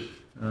 years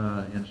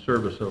in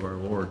service of our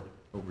Lord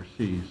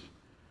overseas,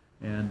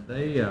 and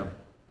they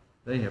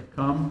have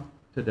come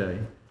today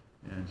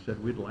and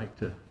said, we'd like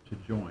to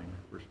join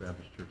First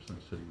Baptist Church Sun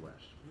City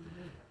West.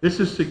 This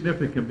is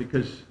significant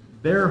because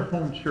their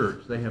home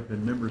church, they have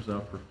been members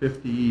of for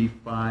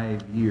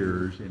 55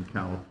 years in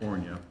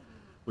California,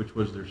 which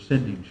was their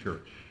sending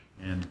church.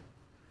 And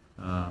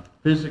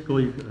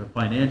physically,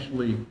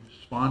 financially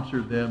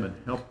sponsored them and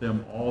helped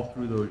them all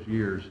through those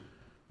years.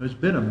 There's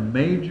been a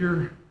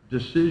major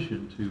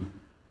decision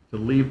to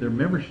leave their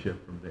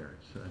membership from there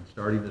and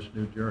starting this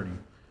new journey.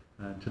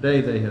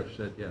 Today they have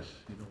said, yes,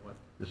 you know what,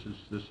 this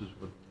is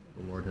what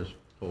the Lord has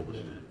told us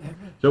to do.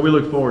 So we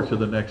look forward to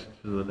the next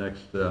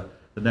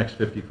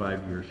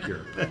 55 years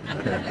here.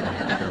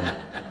 Okay.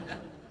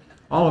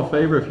 All in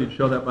favor, if you'd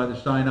show that by the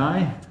sign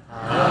aye.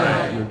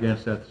 Aye. You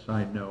against that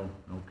sign no.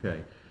 Okay.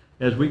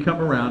 As we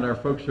come around, our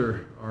folks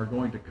are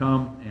going to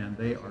come and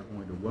they are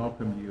going to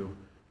welcome you.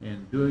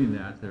 And doing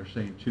that, they're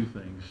saying two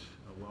things.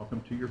 Welcome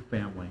to your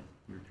family,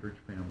 your church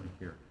family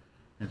here.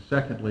 And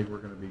secondly, we're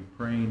going to be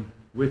praying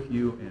with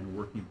you and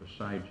working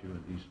beside you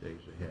in these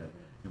days ahead.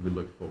 And we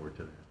look forward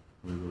to that.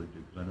 We really do.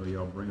 Because I know you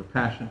all bring a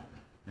passion,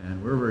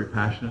 and we're very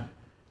passionate.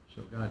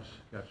 So God's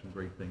got some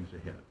great things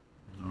ahead.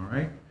 All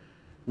right?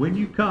 When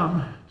you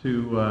come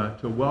to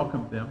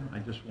welcome them, I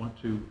just want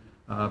to,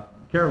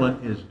 Carolyn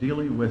is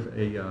dealing with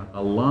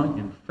a lung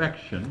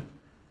infection,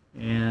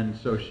 and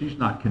so she's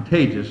not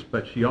contagious,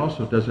 but she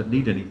also doesn't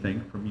need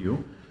anything from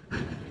you.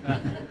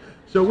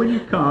 So when you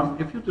come,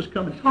 if you'll just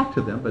come and talk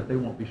to them, but they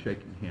won't be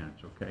shaking hands,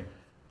 okay?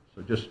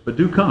 So but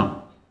do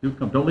come. Do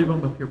come. Don't leave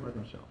them up here by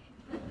themselves.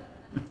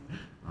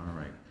 All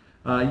right.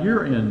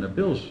 You're in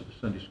Bill's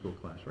Sunday school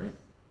class, right?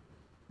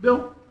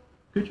 Bill,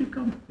 could you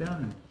come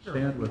down and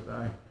stand with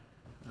our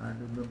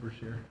new members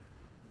here?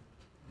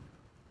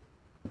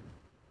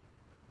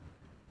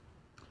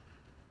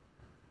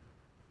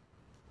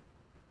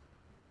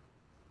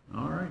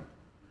 All right.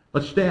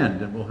 Let's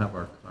stand and we'll have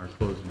our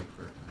closing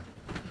prayer time.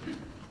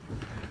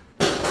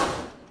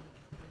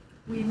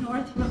 We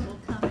Northwood will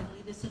come and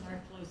lead us in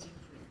our closing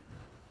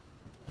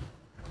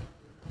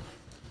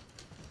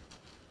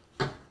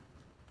prayer.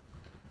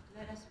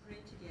 Let us pray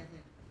together.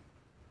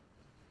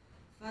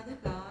 Father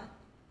God,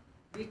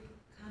 we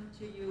come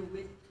to you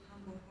with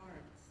humble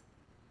hearts.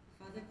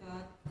 Father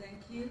God, thank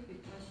you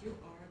because you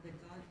are the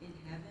God in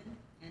heaven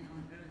and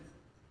on earth.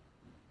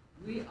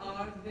 We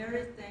are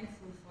very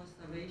thankful for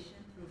salvation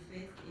through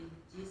faith in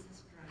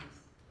Jesus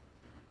Christ.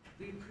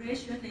 We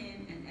praise your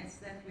name and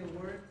accept your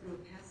word through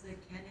Pastor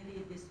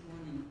Kennedy this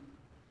morning.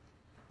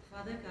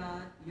 Father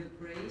God, your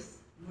grace,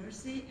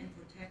 mercy, and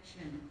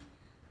protection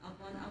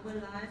upon our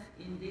life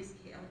in this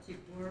chaotic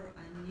world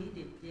are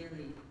needed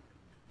daily.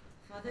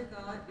 Father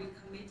God, we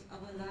commit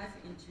our life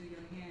into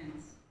your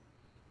hands.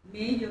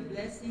 May your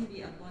blessing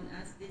be upon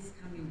us this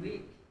coming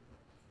week.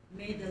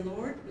 May the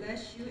Lord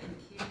bless you and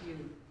keep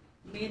you.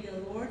 May the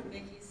Lord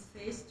make his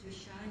face to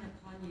shine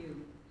upon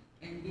you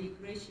and be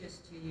gracious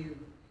to you.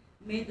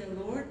 May the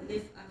Lord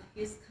lift up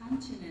his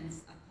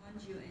countenance upon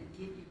you and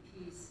give you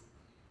peace.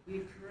 We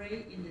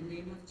pray in the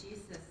name of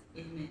Jesus.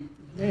 Amen.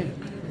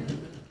 Amen.